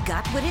 Who's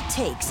got what it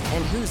takes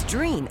and whose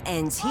dream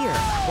ends here?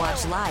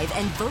 Watch live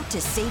and vote to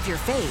save your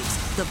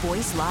faves. The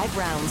Voice Live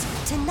rounds,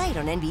 tonight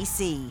on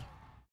NBC.